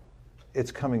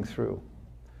 it's coming through.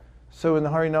 So in the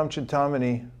Harinam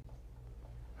Chintamani,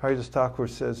 Haridas Thakur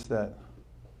says that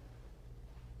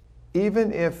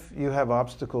even if you have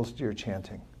obstacles to your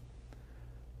chanting,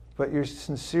 but you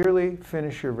sincerely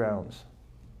finish your rounds,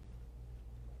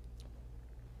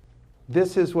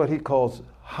 this is what he calls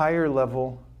higher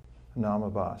level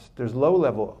namabhas. There's low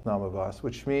level namabhas,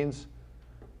 which means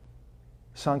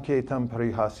Sanketam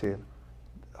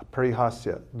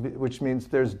Parihasya, which means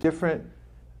there's different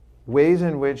ways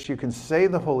in which you can say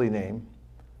the holy name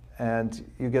and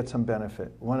you get some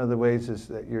benefit. One of the ways is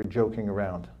that you're joking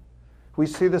around. We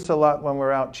see this a lot when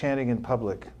we're out chanting in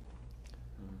public.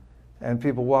 And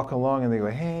people walk along and they go,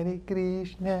 Hare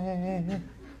Krishna.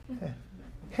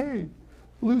 Hey,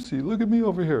 Lucy, look at me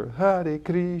over here. Hare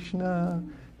Krishna.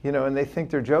 You know, and they think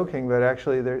they're joking, but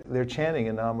actually they're chanting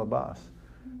in Namabhas.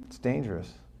 It's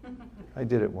dangerous. I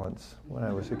did it once when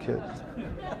I was a kid.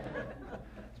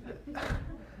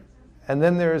 And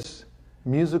then there's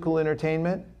musical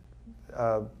entertainment.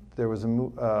 There was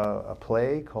a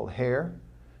play called Hair,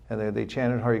 and they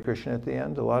chanted Hare Krishna at the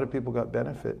end. A lot of people got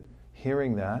benefit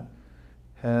hearing that.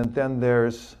 And then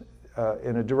there's,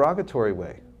 in a derogatory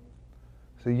way.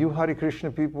 So you Hare Krishna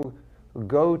people,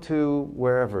 go to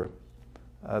wherever,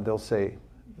 they'll say,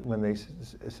 when they,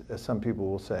 some people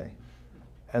will say.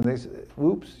 And they say,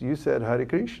 whoops, you said Hare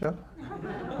Krishna.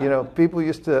 You know, people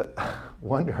used to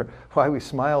wonder why we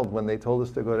smiled when they told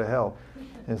us to go to hell.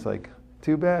 And it's like,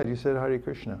 too bad, you said Hare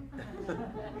Krishna.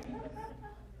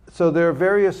 So there are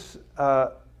various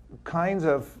kinds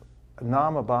of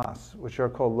namabhas, which are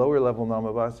called lower level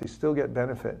namabhas. You still get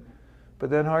benefit. But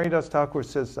then Haridas Thakur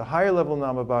says the higher level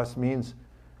namabhas means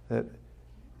that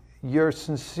you're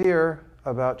sincere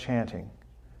about chanting.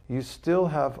 You still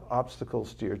have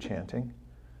obstacles to your chanting,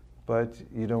 but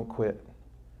you don't quit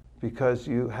because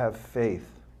you have faith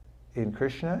in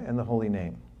Krishna and the holy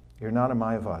name. You're not a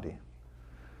Mayavadi.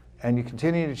 And you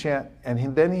continue to chant,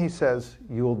 and then he says,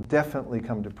 you will definitely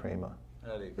come to prema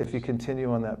if you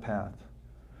continue on that path.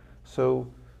 So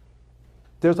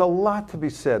there's a lot to be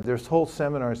said. There's whole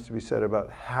seminars to be said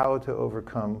about how to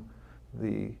overcome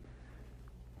the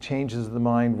changes the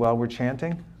mind while we're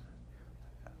chanting.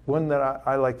 One that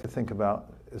I like to think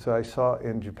about is I saw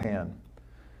in Japan.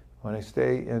 When I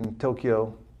stay in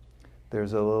Tokyo,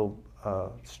 there's a little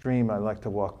stream I like to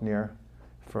walk near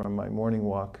for my morning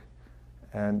walk.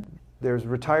 And there's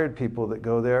retired people that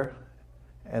go there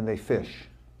and they fish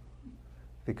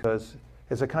because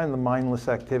it's a kind of mindless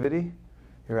activity.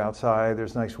 You're outside,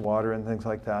 there's nice water and things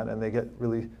like that, and they get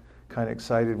really kind of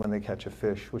excited when they catch a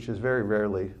fish, which is very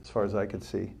rarely, as far as I could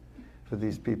see, for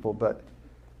these people. But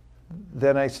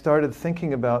then I started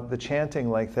thinking about the chanting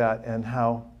like that and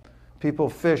how people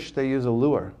fish, they use a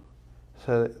lure.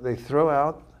 So they throw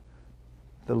out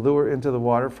the lure into the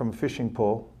water from a fishing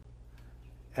pole,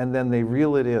 and then they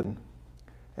reel it in.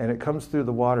 And it comes through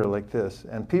the water like this.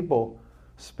 And people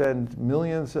spend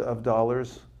millions of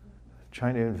dollars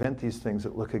trying to invent these things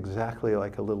that look exactly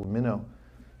like a little minnow.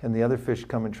 And the other fish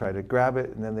come and try to grab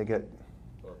it, and then they get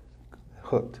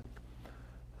hooked.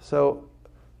 So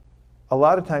a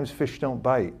lot of times fish don't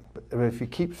bite. But if you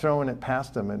keep throwing it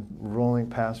past them and rolling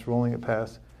it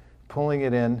past, pulling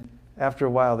it in, after a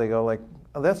while they go like,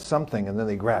 oh, that's something, and then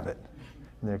they grab it,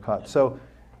 and they're caught. So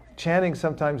chanting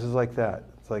sometimes is like that.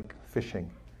 It's like fishing.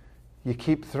 You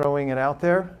keep throwing it out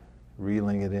there,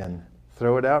 reeling it in.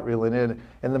 Throw it out, reel it in,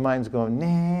 and the mind's going,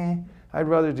 nah, I'd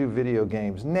rather do video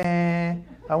games. Nah,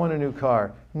 I want a new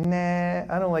car. Nah,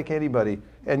 I don't like anybody.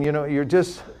 And you know, you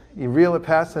reel it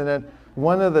past, and then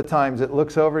one of the times it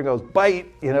looks over and goes,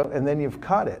 bite, you know, and then you've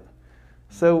caught it.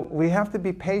 So we have to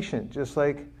be patient, just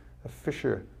like a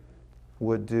fisher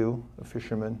would do, a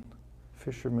fisher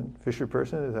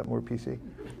person, is that more PC?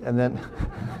 And then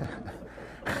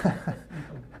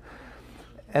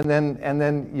and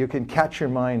then you can catch your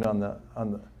mind on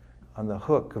the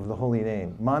hook of the holy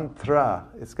name. Mantra,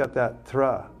 it's got that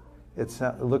tra. It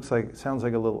sounds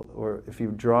like a little, or if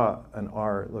you draw an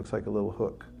R, it looks like a little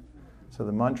hook. So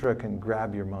the mantra can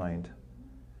grab your mind.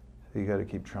 So you got to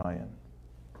keep trying.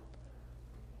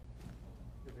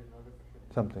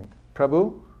 Something.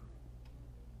 Prabhu?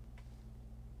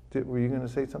 Were you going to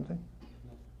say something?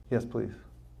 Yes, please.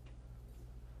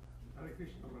 Hare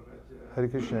Krishna, Maharaj. Hare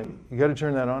Krishna. You got to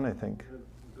turn that on, I think.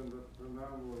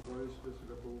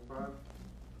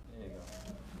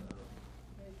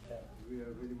 We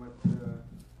are very much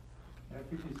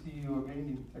happy to see you again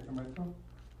in Sacramento,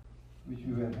 which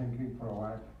we were hankering for a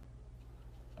while.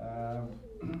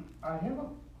 I have a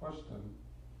question,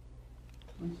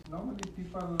 which normally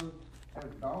people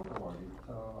have doubt about it.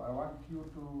 So I want you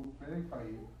to clarify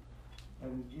it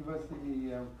and give us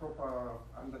a proper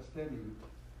understanding.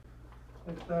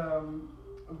 That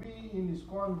we in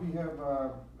ISKCON, we have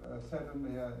certain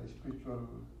spiritual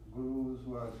gurus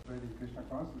who are spreading Krishna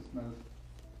consciousness.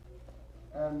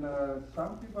 And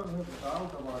some people have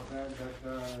doubt about that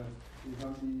there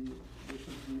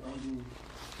should be only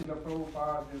Srila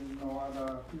Prabhupada and no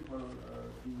other people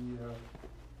be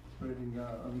spreading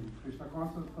Krishna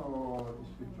consciousness or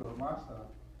spiritual master.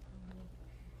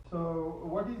 So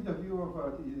what is the view of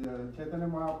Chaitanya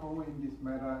Mahaprabhu in this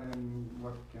matter, and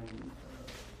what can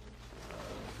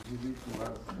give it to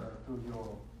us to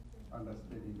your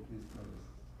understanding, please?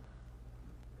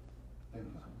 Thank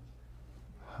you so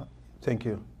much. Thank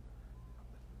you.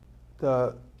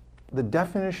 The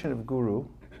definition of guru,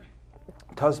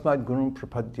 tasmad gurum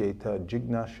prapadyeta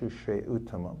jignashu shre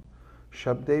uttamam,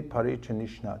 shabde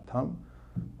parichanishnatam,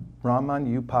 brahman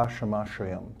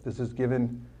upashamashrayam. This is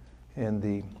given in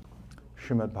the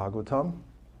Srimad Bhagavatam,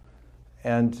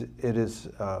 and it is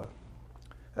a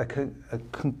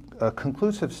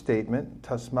conclusive statement.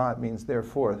 Tasmat means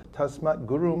therefore. Tasmat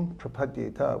gurum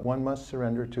prapadyeta, one must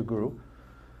surrender to Guru.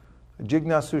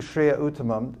 Jignasu Shreya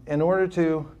Uttamam, in order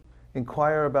to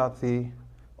inquire about the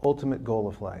ultimate goal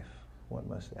of life, one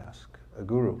must ask a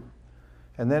guru.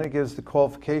 And then it gives the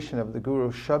qualification of the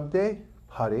guru, Shabde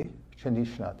Pari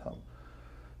Chanishnatam.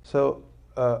 So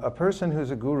a person who's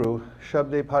a guru,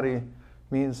 Shabde Pari,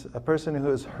 means a person who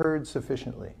has heard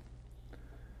sufficiently.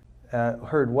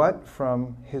 Heard what?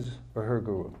 From his or her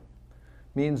guru.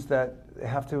 Means that they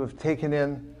have to have taken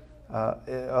in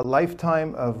a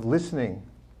lifetime of listening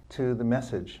to the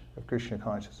message of Krishna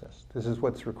consciousness. This is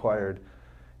what's required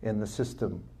in the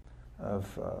system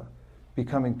of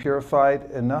becoming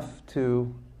purified enough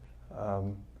to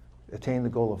attain the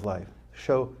goal of life.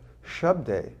 So,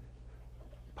 Shabde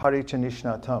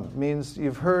Parichanishnatam means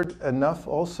you've heard enough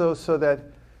also so that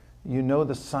you know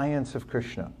the science of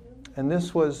Krishna. And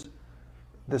this was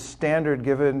the standard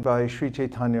given by Sri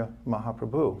Chaitanya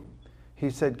Mahaprabhu. He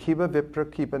said, Kiba Vipra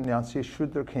Kiba Nyasi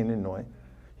Shudra Keninoy,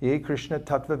 Ye Krishna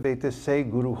Tattva Veta Se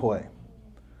Guru Hoy.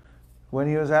 When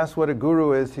he was asked what a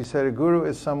guru is, he said, a guru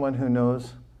is someone who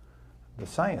knows the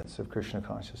science of Krishna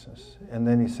consciousness. And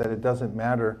then he said it doesn't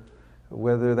matter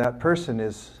whether that person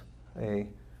is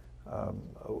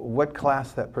what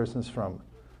class that person's from.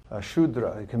 A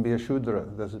Shudra, it can be a Shudra,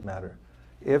 it doesn't matter.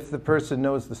 If the person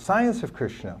knows the science of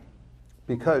Krishna,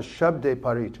 because Shabde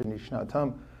Paricha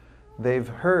Nishnatam, they've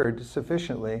heard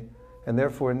sufficiently, and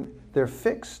therefore they're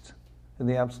fixed in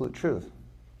the absolute truth.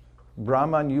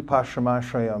 Brahman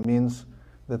Upashramashraya means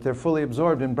that they're fully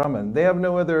absorbed in Brahman. They have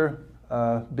no other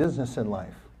business in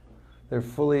life. They're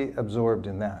fully absorbed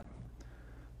in that.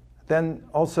 Then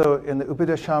also in the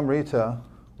Upadeshamrita,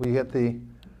 we get the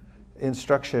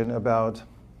instruction about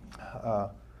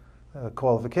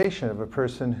qualification of a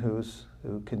person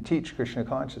who can teach Krishna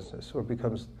consciousness or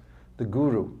becomes the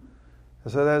guru.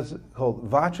 So that's called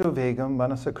Vacho Vegam,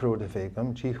 Manasa Krodha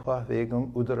Vegam, Jihva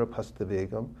Vegam, Udara Pasta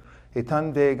Vegam,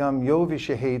 Etan Vegam, Yo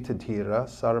Vishahe Tadhira,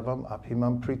 Sarvam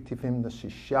Abhimam Pritivim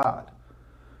Nashishyat.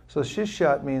 So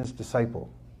Shishyat means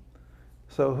disciple.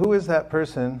 So who is that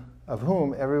person of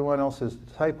whom everyone else's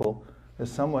disciple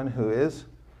is someone who is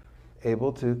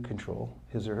able to control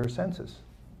his or her senses?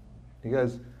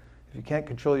 Because if you can't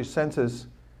control your senses,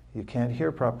 you can't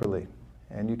hear properly,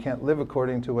 and you can't live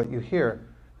according to what you hear,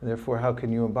 and therefore how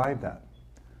can you imbibe that?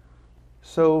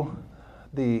 So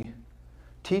the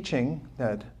teaching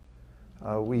that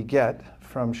we get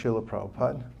from Srila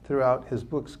Prabhupada throughout his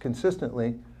books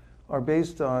consistently are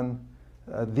based on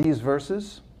these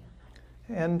verses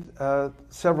and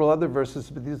several other verses,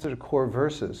 but these are the core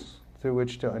verses through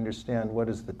which to understand what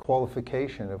is the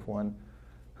qualification of one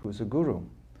who is a guru.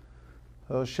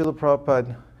 So Srila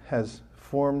Prabhupada has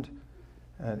formed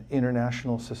an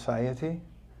international society,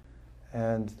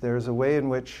 and there's a way in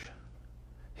which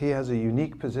he has a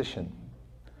unique position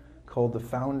called the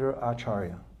founder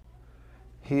Acharya.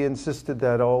 He insisted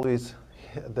that always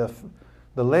the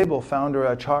label founder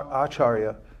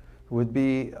Acharya would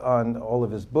be on all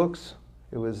of his books,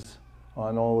 it was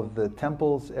on all of the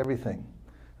temples, everything.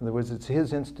 In other words, it's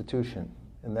his institution,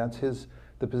 and that's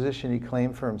the position he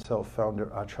claimed for himself, founder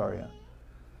Acharya.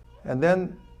 And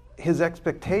then his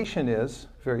expectation is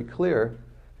very clear,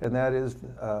 and that is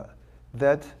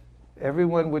that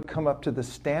everyone would come up to the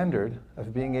standard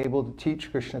of being able to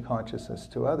teach Krishna consciousness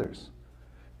to others.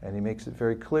 And he makes it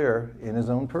very clear in his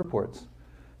own purports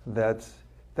that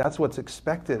that's what's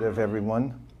expected of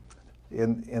everyone.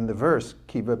 In the verse,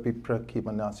 Kiva Pipra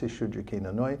Kiva Nasi Shudra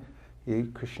Kenanoi, Ye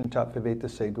Krishna Tapaveta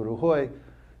Se Guru Hoy,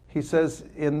 he says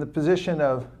in the position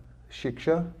of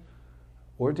Shiksha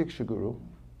or Diksha Guru,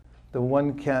 the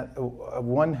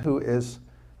one who is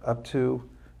up to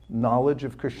knowledge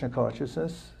of Krishna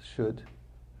consciousness should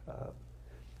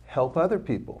help other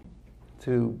people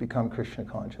to become Krishna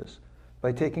conscious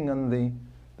by taking on the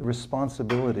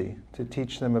responsibility to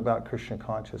teach them about Krishna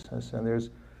consciousness. And there's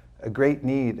a great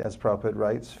need, as Prabhupada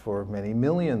writes, for many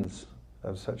millions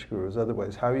of such gurus.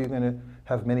 Otherwise, how are you going to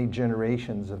have many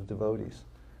generations of devotees?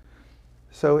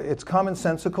 So it's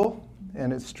commonsensical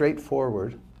and it's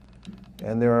straightforward.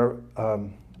 And there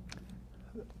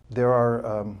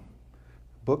are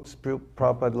books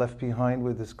Prabhupada left behind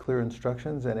with his clear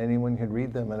instructions, and anyone can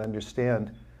read them and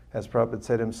understand, as Prabhupada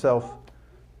said himself,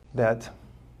 that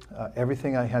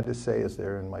everything I had to say is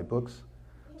there in my books,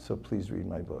 so please read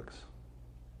my books.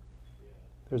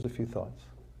 There's a few thoughts.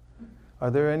 Are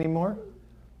there any more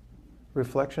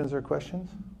reflections or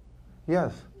questions?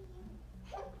 Yes.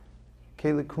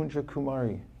 Kaila Kunja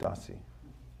Kumari Dasi.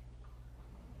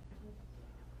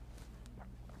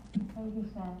 Hare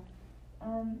Krishna.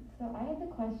 So I have a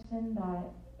question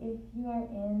that if you are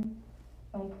in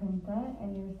Vaikuntha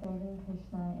and you're serving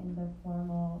Krishna in the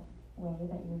formal way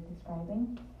that you're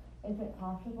describing, is it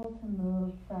possible to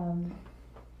move from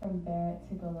Bharat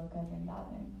to Goloka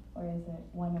Vrindavan, or is it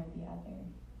one or the other?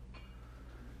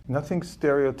 Nothing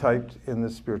stereotyped in the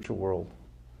spiritual world,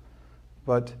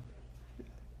 but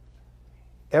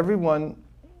everyone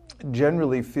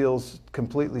generally feels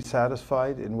completely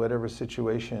satisfied in whatever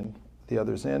situation the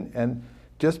other's in, and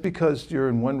just because you're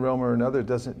in one realm or another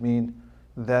doesn't mean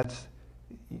that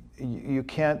you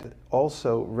can't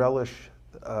also relish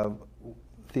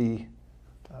the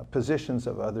positions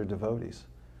of other devotees.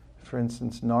 For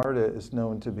instance, Narada is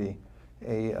known to be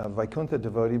a Vaikuntha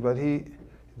devotee, but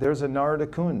there's a Narada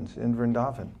Kund in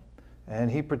Vrindavan, and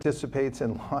he participates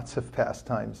in lots of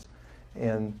pastimes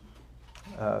in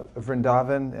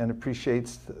Vrindavan and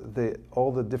appreciates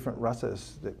all the different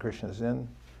rasas that Krishna is in.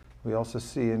 We also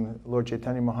see in Lord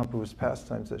Chaitanya Mahaprabhu's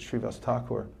pastimes that Srivas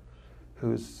Thakur,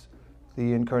 who's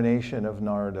the incarnation of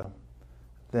Narada,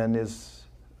 then is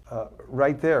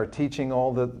right there teaching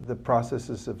all the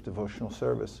processes of devotional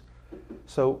service.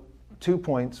 So 2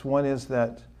 points. One is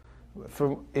that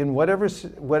in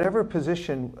whatever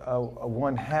position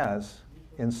one has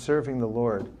in serving the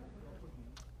Lord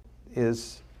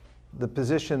is the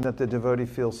position that the devotee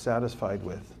feels satisfied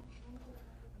with.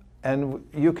 And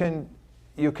you can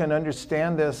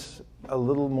understand this a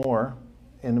little more,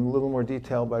 in a little more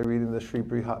detail, by reading the Sri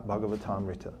Brihat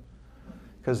Bhagavatamrita.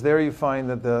 Because there you find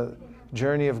that the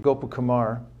journey of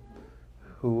Gopakumar,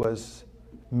 who was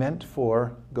meant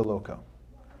for Goloka.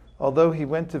 Although he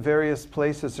went to various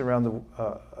places around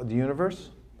the universe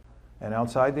and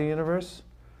outside the universe,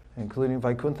 including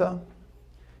Vaikuntha,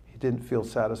 he didn't feel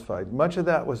satisfied. Much of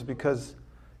that was because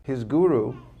his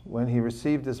guru, when he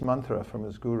received his mantra from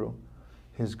his guru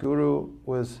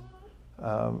was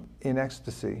in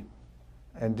ecstasy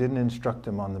and didn't instruct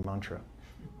him on the mantra.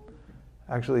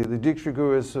 Actually, the Diksha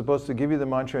Guru is supposed to give you the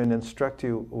mantra and instruct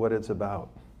you what it's about,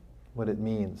 what it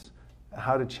means,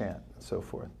 how to chant, and so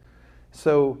forth.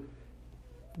 So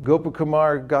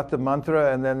Gopakumar got the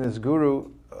mantra, and then his guru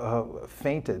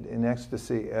fainted in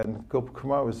ecstasy, and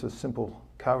Gopakumar was a simple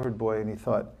cowherd boy, and he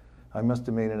thought, I must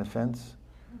have made an offense.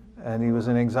 And he was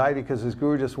in anxiety because his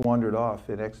guru just wandered off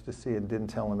in ecstasy and didn't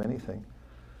tell him anything.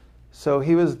 So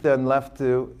he was then left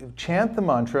to chant the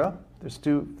mantra. There's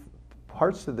two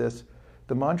parts to this.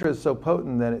 The mantra is so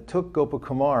potent that it took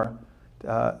Gopakumar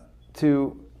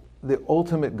to the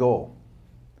ultimate goal.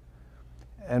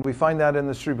 And we find that in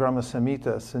the Sri Brahma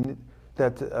Samhita,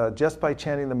 that just by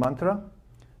chanting the mantra,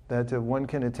 that one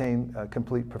can attain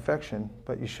complete perfection,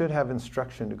 but you should have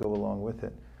instruction to go along with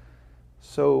it.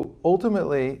 So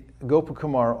ultimately,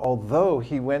 Gopakumar, although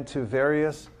he went to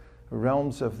various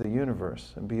realms of the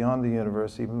universe and beyond the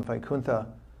universe, even Vaikuntha,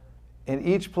 in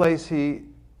each place he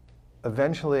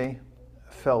eventually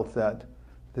felt that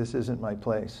this isn't my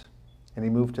place, and he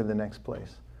moved to the next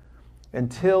place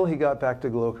until he got back to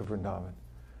Goloka Vrindavan.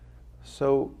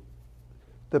 So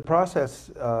the process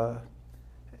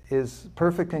is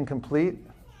perfect and complete,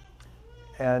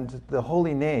 and the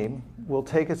holy name will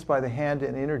take us by the hand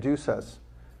and introduce us,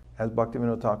 as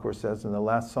Bhaktivinoda Thakur says in the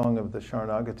last song of the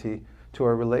Sharanagati, to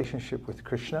our relationship with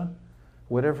Krishna,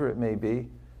 whatever it may be.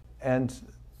 And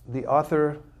the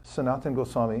author, Sanatana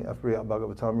Goswami of Brihat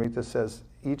Bhagavatamrita, says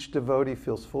each devotee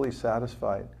feels fully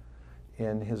satisfied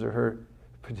in his or her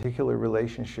particular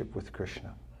relationship with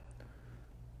Krishna.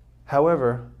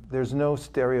 However, there's no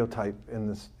stereotype in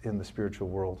the spiritual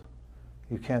world.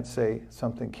 You can't say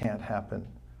something can't happen,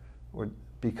 or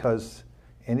because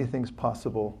anything's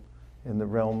possible in the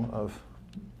realm of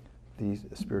the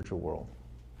spiritual world.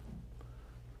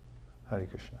 Hare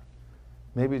Krishna.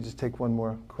 Maybe just take one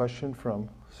more question from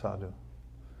Sadhu.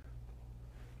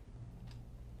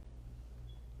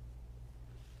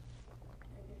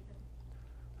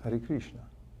 Hare Krishna.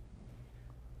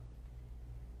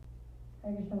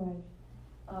 Hare Krishna Maharaj.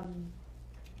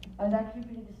 I was actually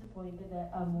pretty disappointed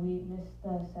that we missed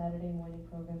the Saturday morning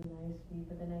program in ISB,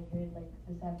 but then I heard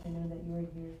this afternoon that you were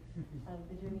here.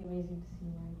 It's really amazing to see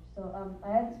you, Maharaj. So I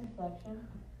had this reflection.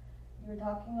 You were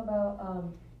talking about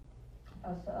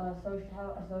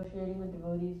how associating with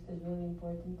devotees is really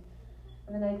important.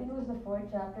 And then I think it was the 4th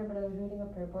chapter, but I was reading a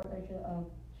purport that Srila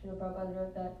Prabhupada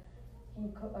wrote that he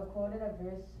quoted a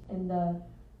verse in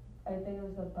I think it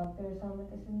was the Bhakti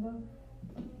Rasamrita Sindhu.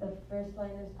 The first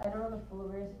line is, I don't know the full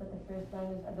verse, but the first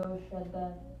line is Ado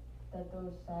Shraddha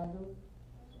Tato Sadhu,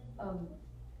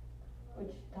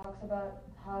 which talks about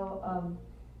how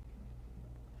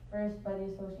first by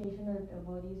the association of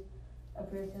devotees, a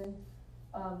person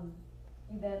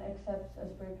he then accepts a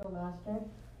spiritual master,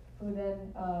 who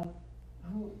then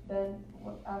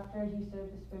after he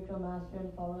serves the spiritual master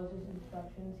and follows his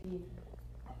instructions, he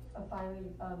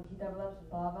finally he develops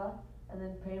bhava, and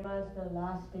then prema is the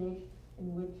last stage in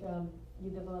which you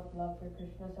develop love for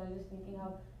Krishna. So I was just thinking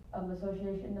how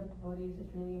association of devotees is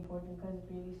really important, because it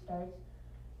really starts,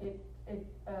 it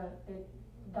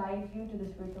guides you to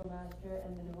the spiritual master,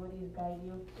 and the devotees guide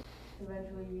you to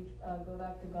eventually go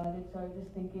back to Godhead. So I was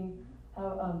just thinking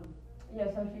how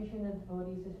association of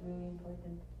devotees is really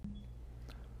important.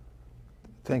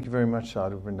 Thank you very much,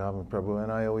 Sadhu Vrindavan Prabhu,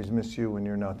 and I always miss you when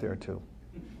you're not there too.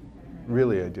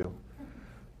 Really, I do.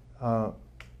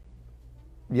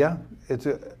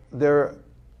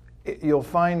 You'll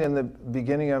find in the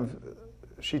beginning of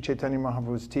Sri Chaitanya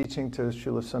Mahaprabhu's teaching to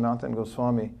Srila Sanatana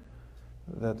Goswami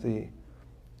that the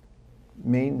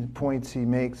main points he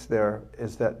makes there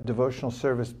is that devotional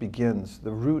service begins.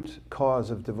 The root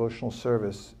cause of devotional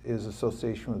service is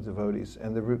association with devotees,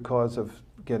 and the root cause of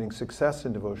getting success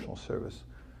in devotional service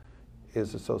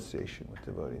is association with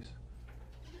devotees.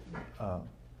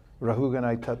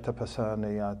 Rahuganai tatapasa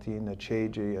nayati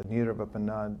nacheji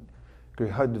niravapanad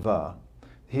grihadva.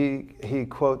 He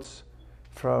quotes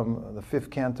from the 5th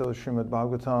canto of Srimad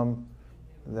Bhagavatam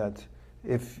that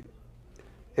if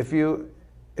you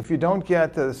don't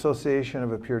get the association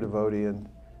of a pure devotee and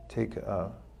take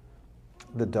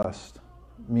the dust,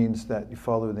 means that you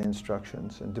follow the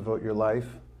instructions and devote your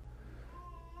life,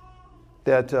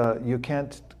 that you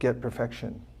can't get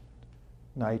perfection.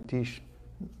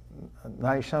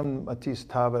 Naisham atis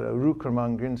tavara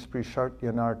rukramangrin sprishart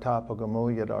yanarta pagamo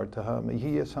yadartaha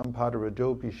mahiya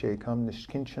sampadaradopi shekam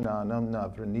nishkinchananam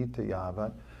navranita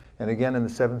yavat. And again in the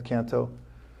 7th canto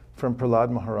from Prahlad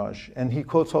Maharaj. And he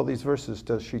quotes all these verses,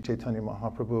 does Sri Chaitanya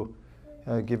Mahaprabhu,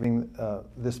 giving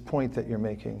this point that you're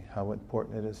making, how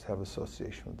important it is to have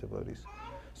association with devotees.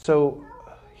 So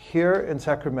here in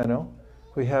Sacramento,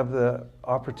 we have the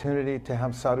opportunity to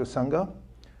have sadhu sangha,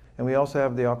 and we also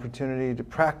have the opportunity to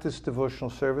practice devotional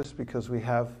service because we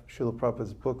have Srila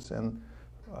Prabhupada's books and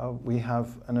we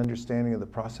have an understanding of the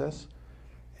process.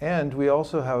 And we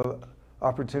also have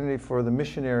opportunity for the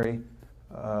missionary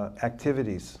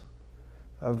activities.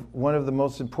 One of the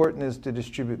most important is to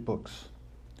distribute books.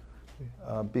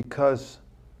 Because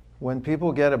when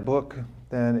people get a book,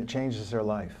 then it changes their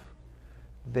life.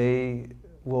 They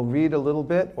will read a little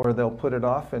bit, or they'll put it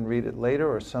off and read it later,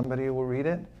 or somebody will read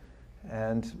it.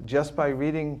 And just by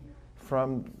reading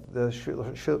from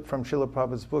Srila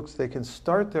Prabhupada's books, they can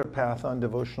start their path on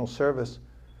devotional service.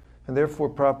 And therefore,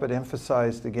 Prabhupada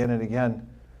emphasized again and again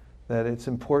that it's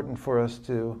important for us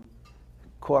to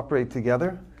cooperate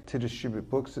together to distribute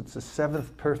books. It's the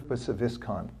 7th purpose of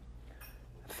ISKCON,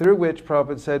 through which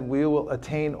Prabhupada said we will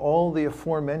attain all the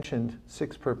aforementioned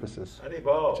 6 purposes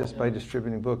just by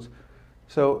distributing books.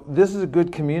 So this is a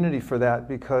good community for that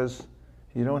because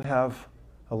you don't have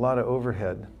a lot of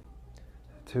overhead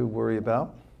to worry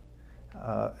about.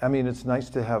 I mean, it's nice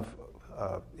to have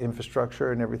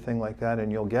infrastructure and everything like that,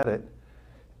 and you'll get it.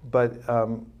 But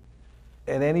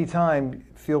at any time,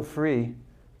 feel free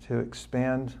to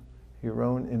expand your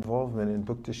own involvement in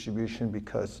book distribution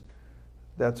because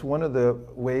that's one of the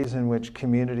ways in which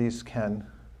communities can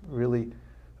really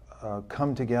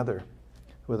come together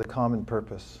with a common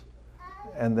purpose.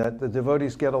 And that the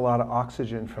devotees get a lot of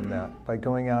oxygen from that by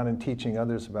going out and teaching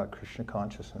others about Krishna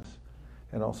consciousness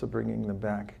and also bringing them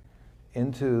back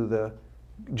into the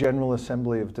general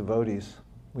assembly of devotees.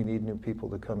 We need new people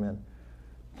to come in.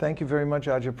 Thank you very much,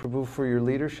 Ajay Prabhu, for your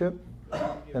leadership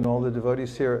and all the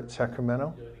devotees here at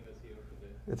Sacramento.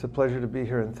 It's a pleasure to be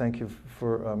here, and thank you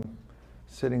for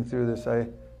sitting through this.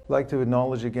 I'd like to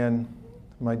acknowledge again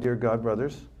my dear God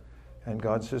brothers and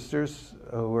God sisters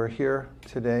who are here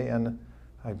today, and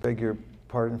I beg your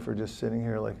pardon for just sitting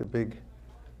here like a big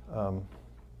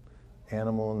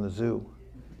animal in the zoo,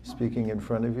 speaking in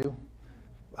front of you.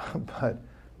 But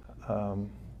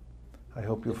I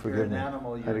hope you'll forgive me.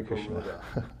 Hare Krishna.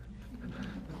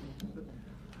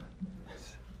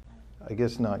 I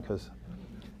guess not, because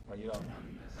you don't.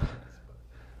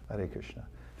 Hare Krishna.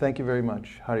 Thank you very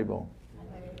much. Hari Bol.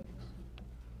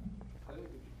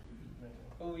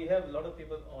 Oh, we have a lot of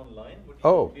people online.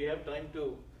 Do you have time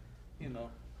to,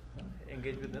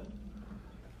 engage with them?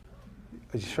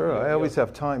 Sure, I always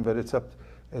have time, but it's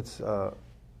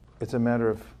a matter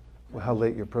of how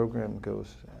late your program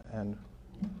goes. And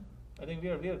I think we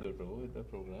are good, Prabhu, with the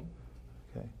program.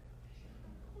 okay.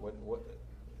 What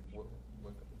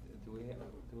do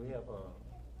we have a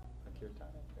kirtan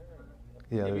up there?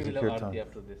 Yeah, Maybe there's a we'll have kirtan. Aarti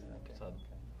after this. Sadhu.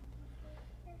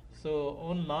 So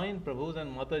online, Prabhus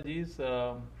and Matajis,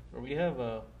 we have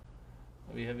a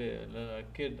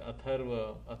kid,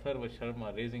 Atharva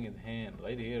Sharma, raising his hand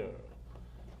right here.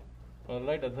 All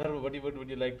right, Atharva, what would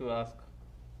you like to ask?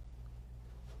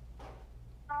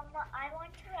 I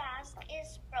want to ask,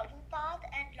 is Prabhupada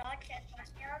and Lord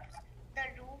Chaitanya the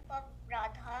root of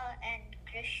Radha and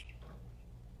Krishna?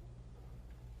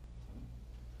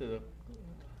 So,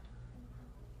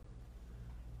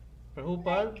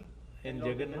 Prabhupada and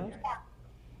Jagannath?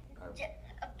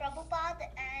 Prabhupada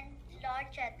and Lord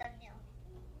Chaitanya.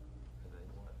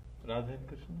 Radha and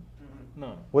Krishna?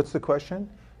 No. What's the question?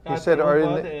 You Are said,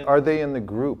 Prabhupada are they in the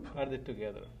group? Are they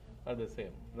together? Are they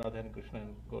same? Radha and Krishna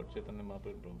and God Chaitanya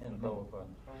Mahaprabhu? And No. Prabhupada.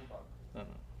 No.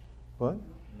 What?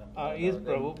 Is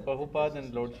Prabhupada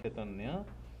and Lord Chaitanya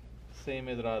same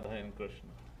as Radha and Krishna?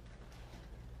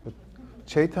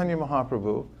 Chaitanya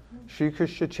Mahaprabhu, Sri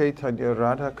Krishna Chaitanya,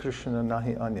 Radha Krishna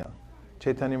Nahi Anya.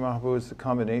 Chaitanya Mahaprabhu is the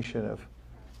combination of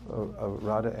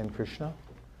Radha and Krishna.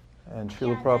 And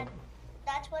Srila Prabhupada.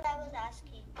 That's what I was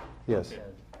asking. Yes.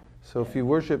 So if you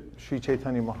worship Sri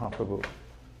Chaitanya Mahaprabhu,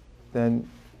 then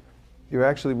you're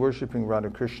actually worshiping Radha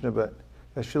Krishna, but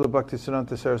as Srila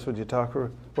Bhaktisiddhanta Saraswati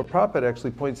Thakur, what Prabhupada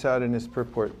actually points out in his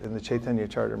purport in the Chaitanya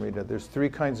Charitamrita, there's 3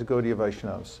 kinds of Gaudiya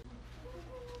Vaishnavas.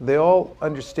 they all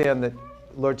understand that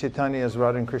Lord Chaitanya is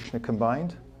Radha and Krishna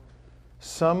combined.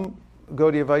 Some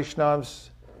Gaudiya Vaishnavas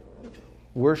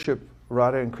worship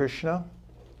Radha and Krishna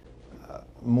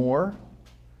more.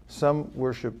 Some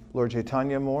worship Lord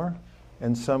Chaitanya more,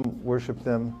 and some worship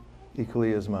them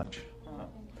equally as much.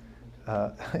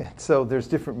 So there's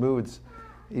different moods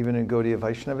even in Gaudiya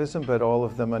Vaishnavism, but all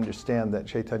of them understand that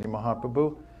Chaitanya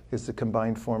Mahaprabhu is the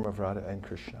combined form of Radha and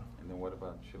Krishna. And then what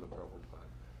about Srila Prabhupada?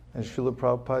 And Srila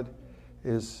Prabhupada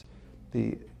is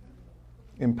the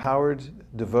empowered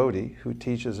devotee who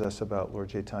teaches us about Lord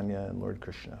Chaitanya and Lord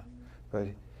Krishna. But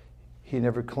he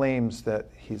never claims that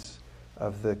he's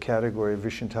of the category of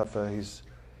Vishnutattva.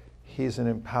 He's an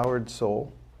empowered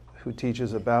soul who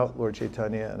teaches about Lord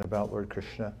Chaitanya and about Lord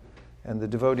Krishna. And the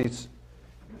devotees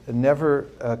never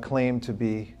claim to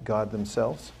be God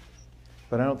themselves.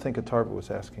 But I don't think Atharva was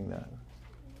asking that.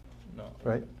 No.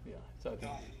 Right? Yeah. So I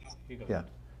think he got Yeah.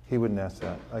 He wouldn't ask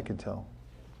that. I can tell.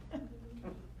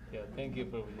 Yeah, thank you,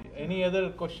 Prabhuji. Any other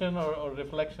question or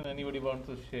reflection anybody wants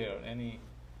to share? Any,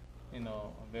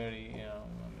 very,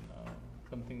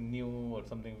 something new or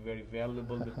something very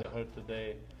valuable that they heard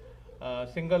today?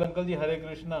 Single Uncle Ji, Hare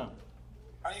Krishna.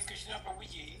 Hare Krishna,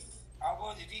 Prabhuji. I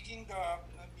was reading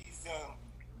these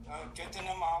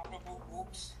Chaitanya Mahaprabhu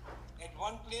books. At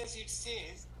one place it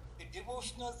says the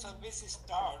devotional service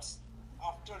starts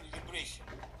after liberation.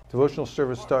 Devotional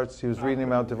service starts, he was reading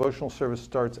about devotional service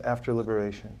starts after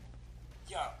liberation.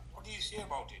 Yeah, what do you say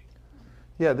about it?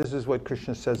 Yeah, this is what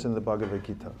Krishna says in the Bhagavad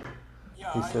Gita.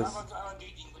 Yeah, He I says, was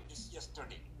reading this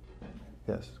yesterday.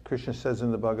 yes, Krishna says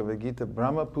in the Bhagavad Gita,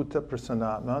 Brahma Puta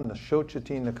Prasanatma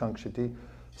Nashochati Nakankshati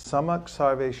Samak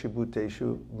Sarveshu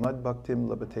Bhuteshu Mad Bhaktim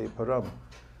Labate Param.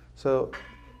 So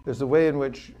there's a way in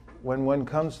which when one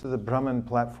comes to the Brahman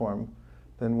platform,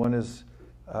 then one is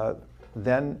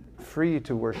then free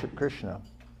to worship Krishna.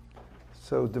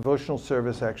 So devotional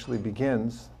service actually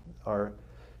begins, our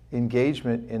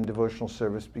engagement in devotional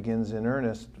service begins in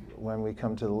earnest when we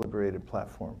come to the liberated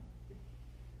platform.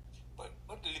 But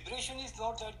liberation is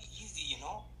not that easy,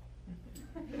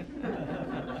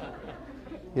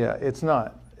 Yeah, it's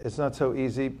not. It's not so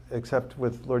easy, except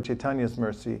with Lord Chaitanya's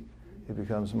mercy, it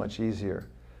becomes much easier.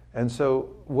 And so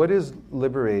what is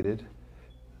liberated?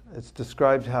 It's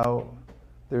described how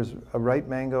there's a ripe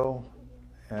mango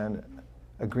and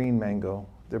a green mango.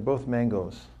 They're both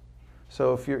mangoes.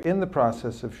 So if you're in the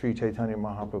process of Sri Chaitanya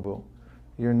Mahaprabhu,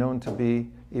 you're known to be,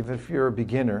 even if you're a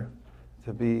beginner,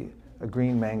 to be a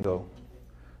green mango.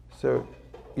 So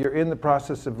you're in the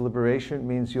process of liberation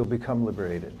means you'll become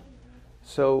liberated.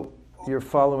 So you're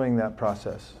following that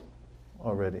process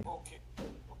already. Okay.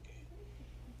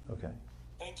 Okay.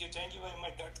 Thank you very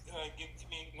much. That gives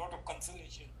me a lot of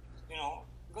consolation,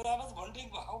 because I was wondering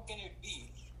how can it be?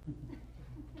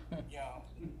 Yeah.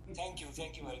 Thank you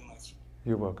very much.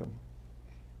 You're welcome.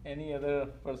 Any other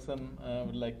person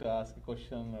would like to ask a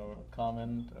question or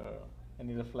comment or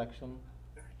any reflection?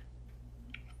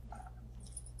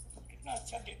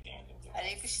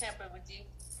 Hare Krishna, Prabhuji.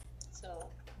 So,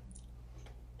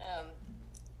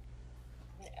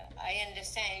 I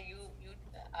understand you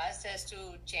asked us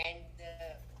to chant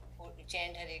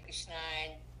Hare Krishna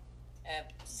and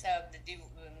serve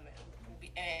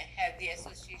have the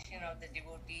association of the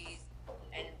devotees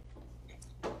and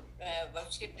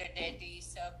worship the deity,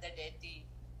 serve the deity,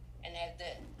 and have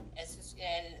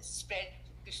and spread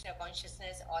Krishna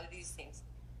consciousness. All these things.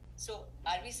 So,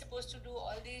 are we supposed to do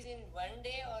all these in one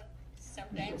day, or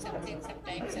sometimes something?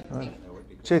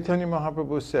 Chaitanya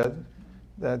Mahaprabhu said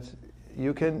that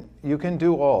you can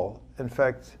do all. In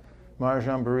fact, Maharaj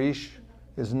Ambarish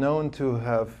is known to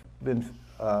have been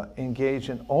engaged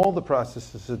in all the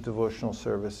processes of devotional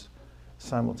service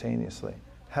simultaneously.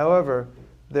 However,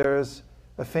 there's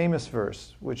a famous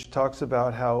verse which talks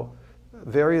about how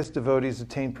various devotees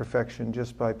attain perfection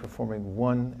just by performing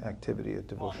one activity of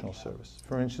devotional service.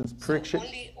 For instance, Parikshit. So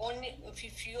only a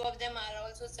few of them are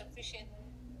also sufficient.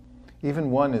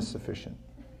 Even one is sufficient,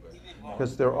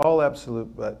 because they're all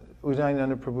absolute. But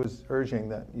Udayananda Prabhu is urging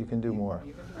that you can do more.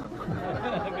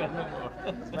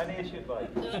 Many as you'd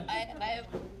like. So I have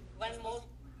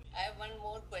one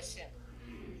more question.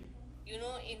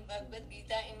 In Bhagavad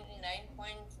Gita in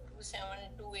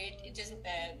 9.2728, it is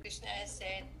Krishna has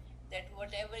said that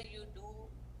whatever you do,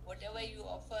 whatever you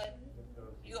offer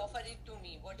it to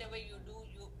me. Whatever you do,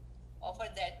 you offer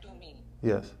that to me.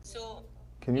 Yes. So,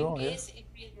 can you all hear?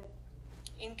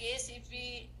 In case if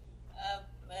we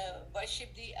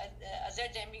worship the other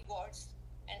demigods,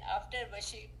 and after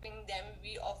worshipping them,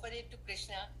 we offer it to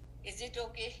Krishna, is it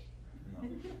okay?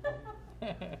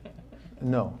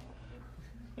 No.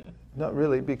 Not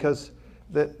really, because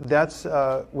that's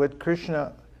what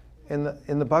Krishna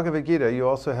in the Bhagavad Gita, you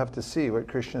also have to see what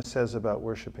Krishna says about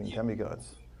worshipping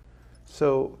demigods.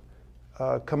 So,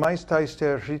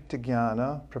 kamaistaiste rita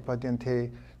jnana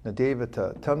prapadyante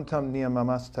nadevata tam tam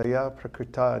niyamamastaya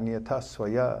prakrita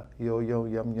niyatasvaya yo yo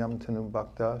yam yam tanum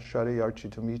bhakta shari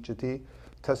architamichati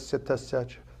tasya tasya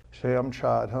shreyam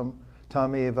chadham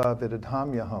tameva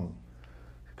vidadhamyaham.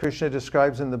 Krishna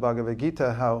describes in the Bhagavad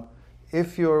Gita how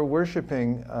if you're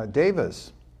worshipping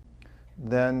devas,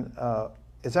 then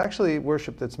it's actually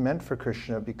worship that's meant for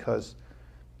Krishna because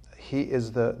he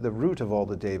is the root of all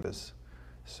the devas.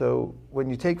 So when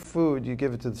you take food, you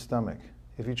give it to the stomach.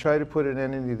 If you try to put it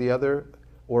in any of the other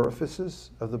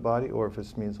orifices of the body,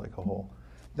 orifice means like a hole,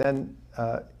 then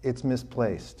it's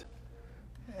misplaced.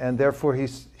 And therefore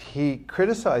he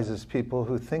criticizes people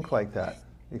who think like that,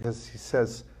 because he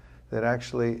says that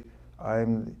actually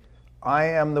I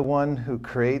am the one who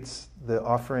creates the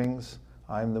offerings,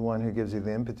 I'm the one who gives you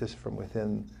the impetus from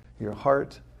within your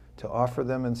heart to offer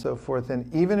them and so forth.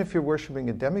 And even if you're worshiping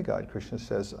a demigod, Krishna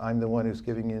says, I'm the one who's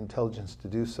giving you intelligence to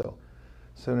do so.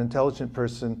 So an intelligent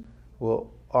person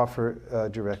will offer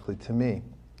directly to me.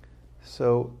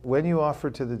 So when you offer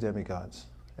to the demigods,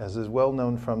 as is well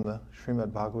known from the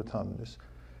Srimad Bhagavatam,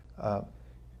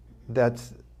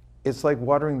 it's like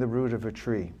watering the root of a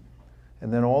tree.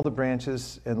 And then all the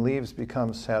branches and leaves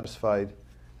become satisfied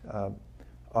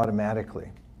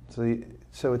automatically.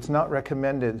 So it's not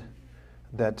recommended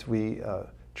that we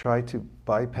try to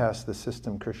bypass the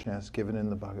system Krishna has given in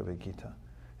the Bhagavad Gita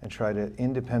and try to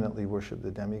independently worship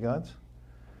the demigods.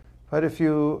 But if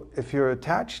you're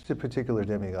attached to a particular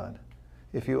demigod,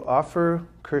 if you offer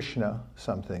Krishna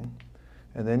something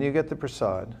and then you get the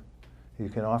prasad, you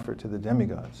can offer it to the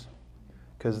demigods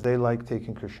because they like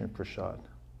taking Krishna prasad,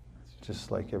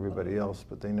 just like everybody else,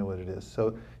 but they know what it is.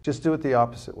 So just do it the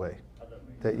opposite way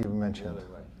that you mentioned.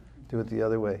 Do it the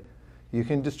other way. You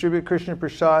can distribute Krishna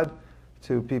prasad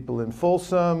to people in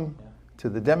Folsom, to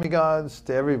the demigods,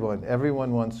 to everyone.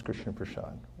 Everyone wants Krishna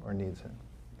prasad or needs it.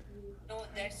 No,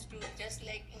 that's true. Just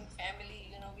like in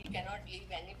family, we cannot leave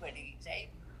anybody, right?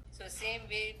 So same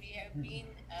way we have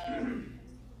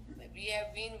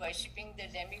been worshipping the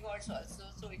demigods also,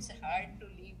 so it's hard to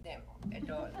leave them at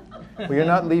all. Well, you're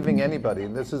not leaving anybody.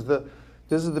 And this is the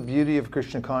beauty of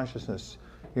Krishna consciousness.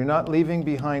 You're not leaving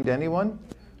behind anyone,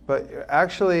 but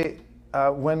actually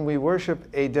when we worship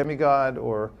a demigod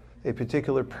or a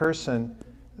particular person,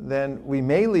 then we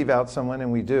may leave out someone,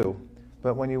 and we do.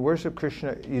 But when you worship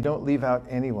Krishna, you don't leave out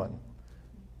anyone.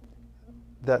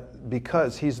 That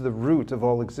because he's the root of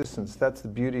all existence. That's the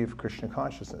beauty of Krishna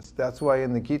consciousness. That's why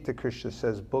in the Gita Krishna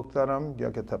says, Bhuktaram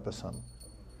Yagatapasam.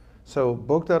 So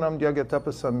Bhuktaram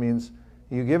Yagatapasam means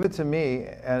you give it to me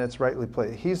and it's rightly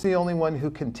placed. He's the only one who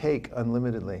can take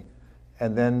unlimitedly.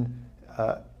 And then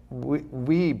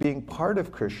we being part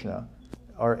of Krishna,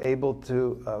 are able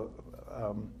to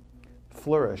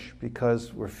flourish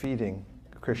because we're feeding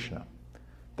Krishna.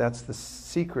 That's the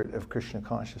secret of Krishna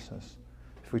consciousness.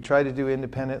 If we try to do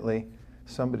independently,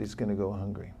 somebody's going to go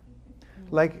hungry.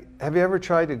 Like, have you ever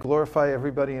tried to glorify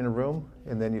everybody in a room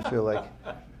and then you feel like,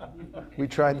 we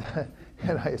tried that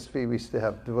at ISP, we used to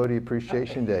have Devotee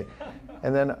Appreciation Day.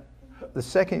 And then the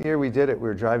second year we did it, we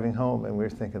were driving home and we were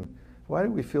thinking, why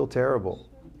did we feel terrible?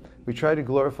 We tried to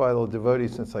glorify little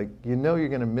devotees, and it's like, you're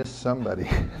going to miss somebody.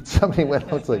 Somebody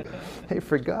went out, it's like, they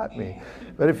forgot me.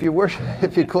 But if you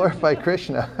glorify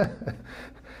Krishna,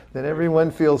 then everyone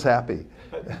feels happy.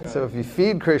 So if you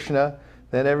feed Krishna,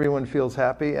 then everyone feels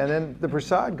happy, and then the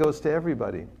prasad goes to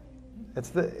everybody.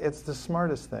 It's the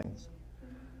smartest thing.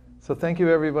 So thank you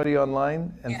everybody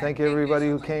online, and thank you everybody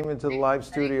who came into the live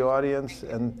studio audience,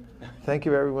 and thank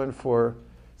you everyone for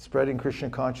spreading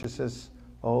Krishna consciousness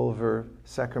all over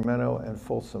Sacramento and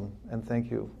Folsom. And thank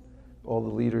you, all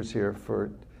the leaders here, for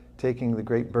taking the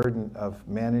great burden of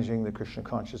managing the Krishna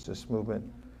consciousness movement,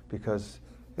 because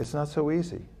it's not so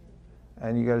easy.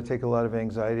 And you got to take a lot of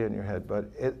anxiety on your head.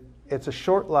 But it's a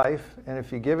short life, and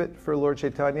if you give it for Lord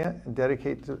Chaitanya and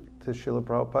dedicate to Srila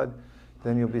Prabhupada,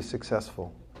 then you'll be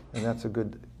successful. And that's a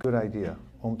good idea.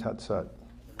 Om Tat Sat.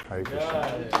 Hare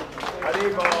Krishna.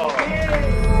 Haribol.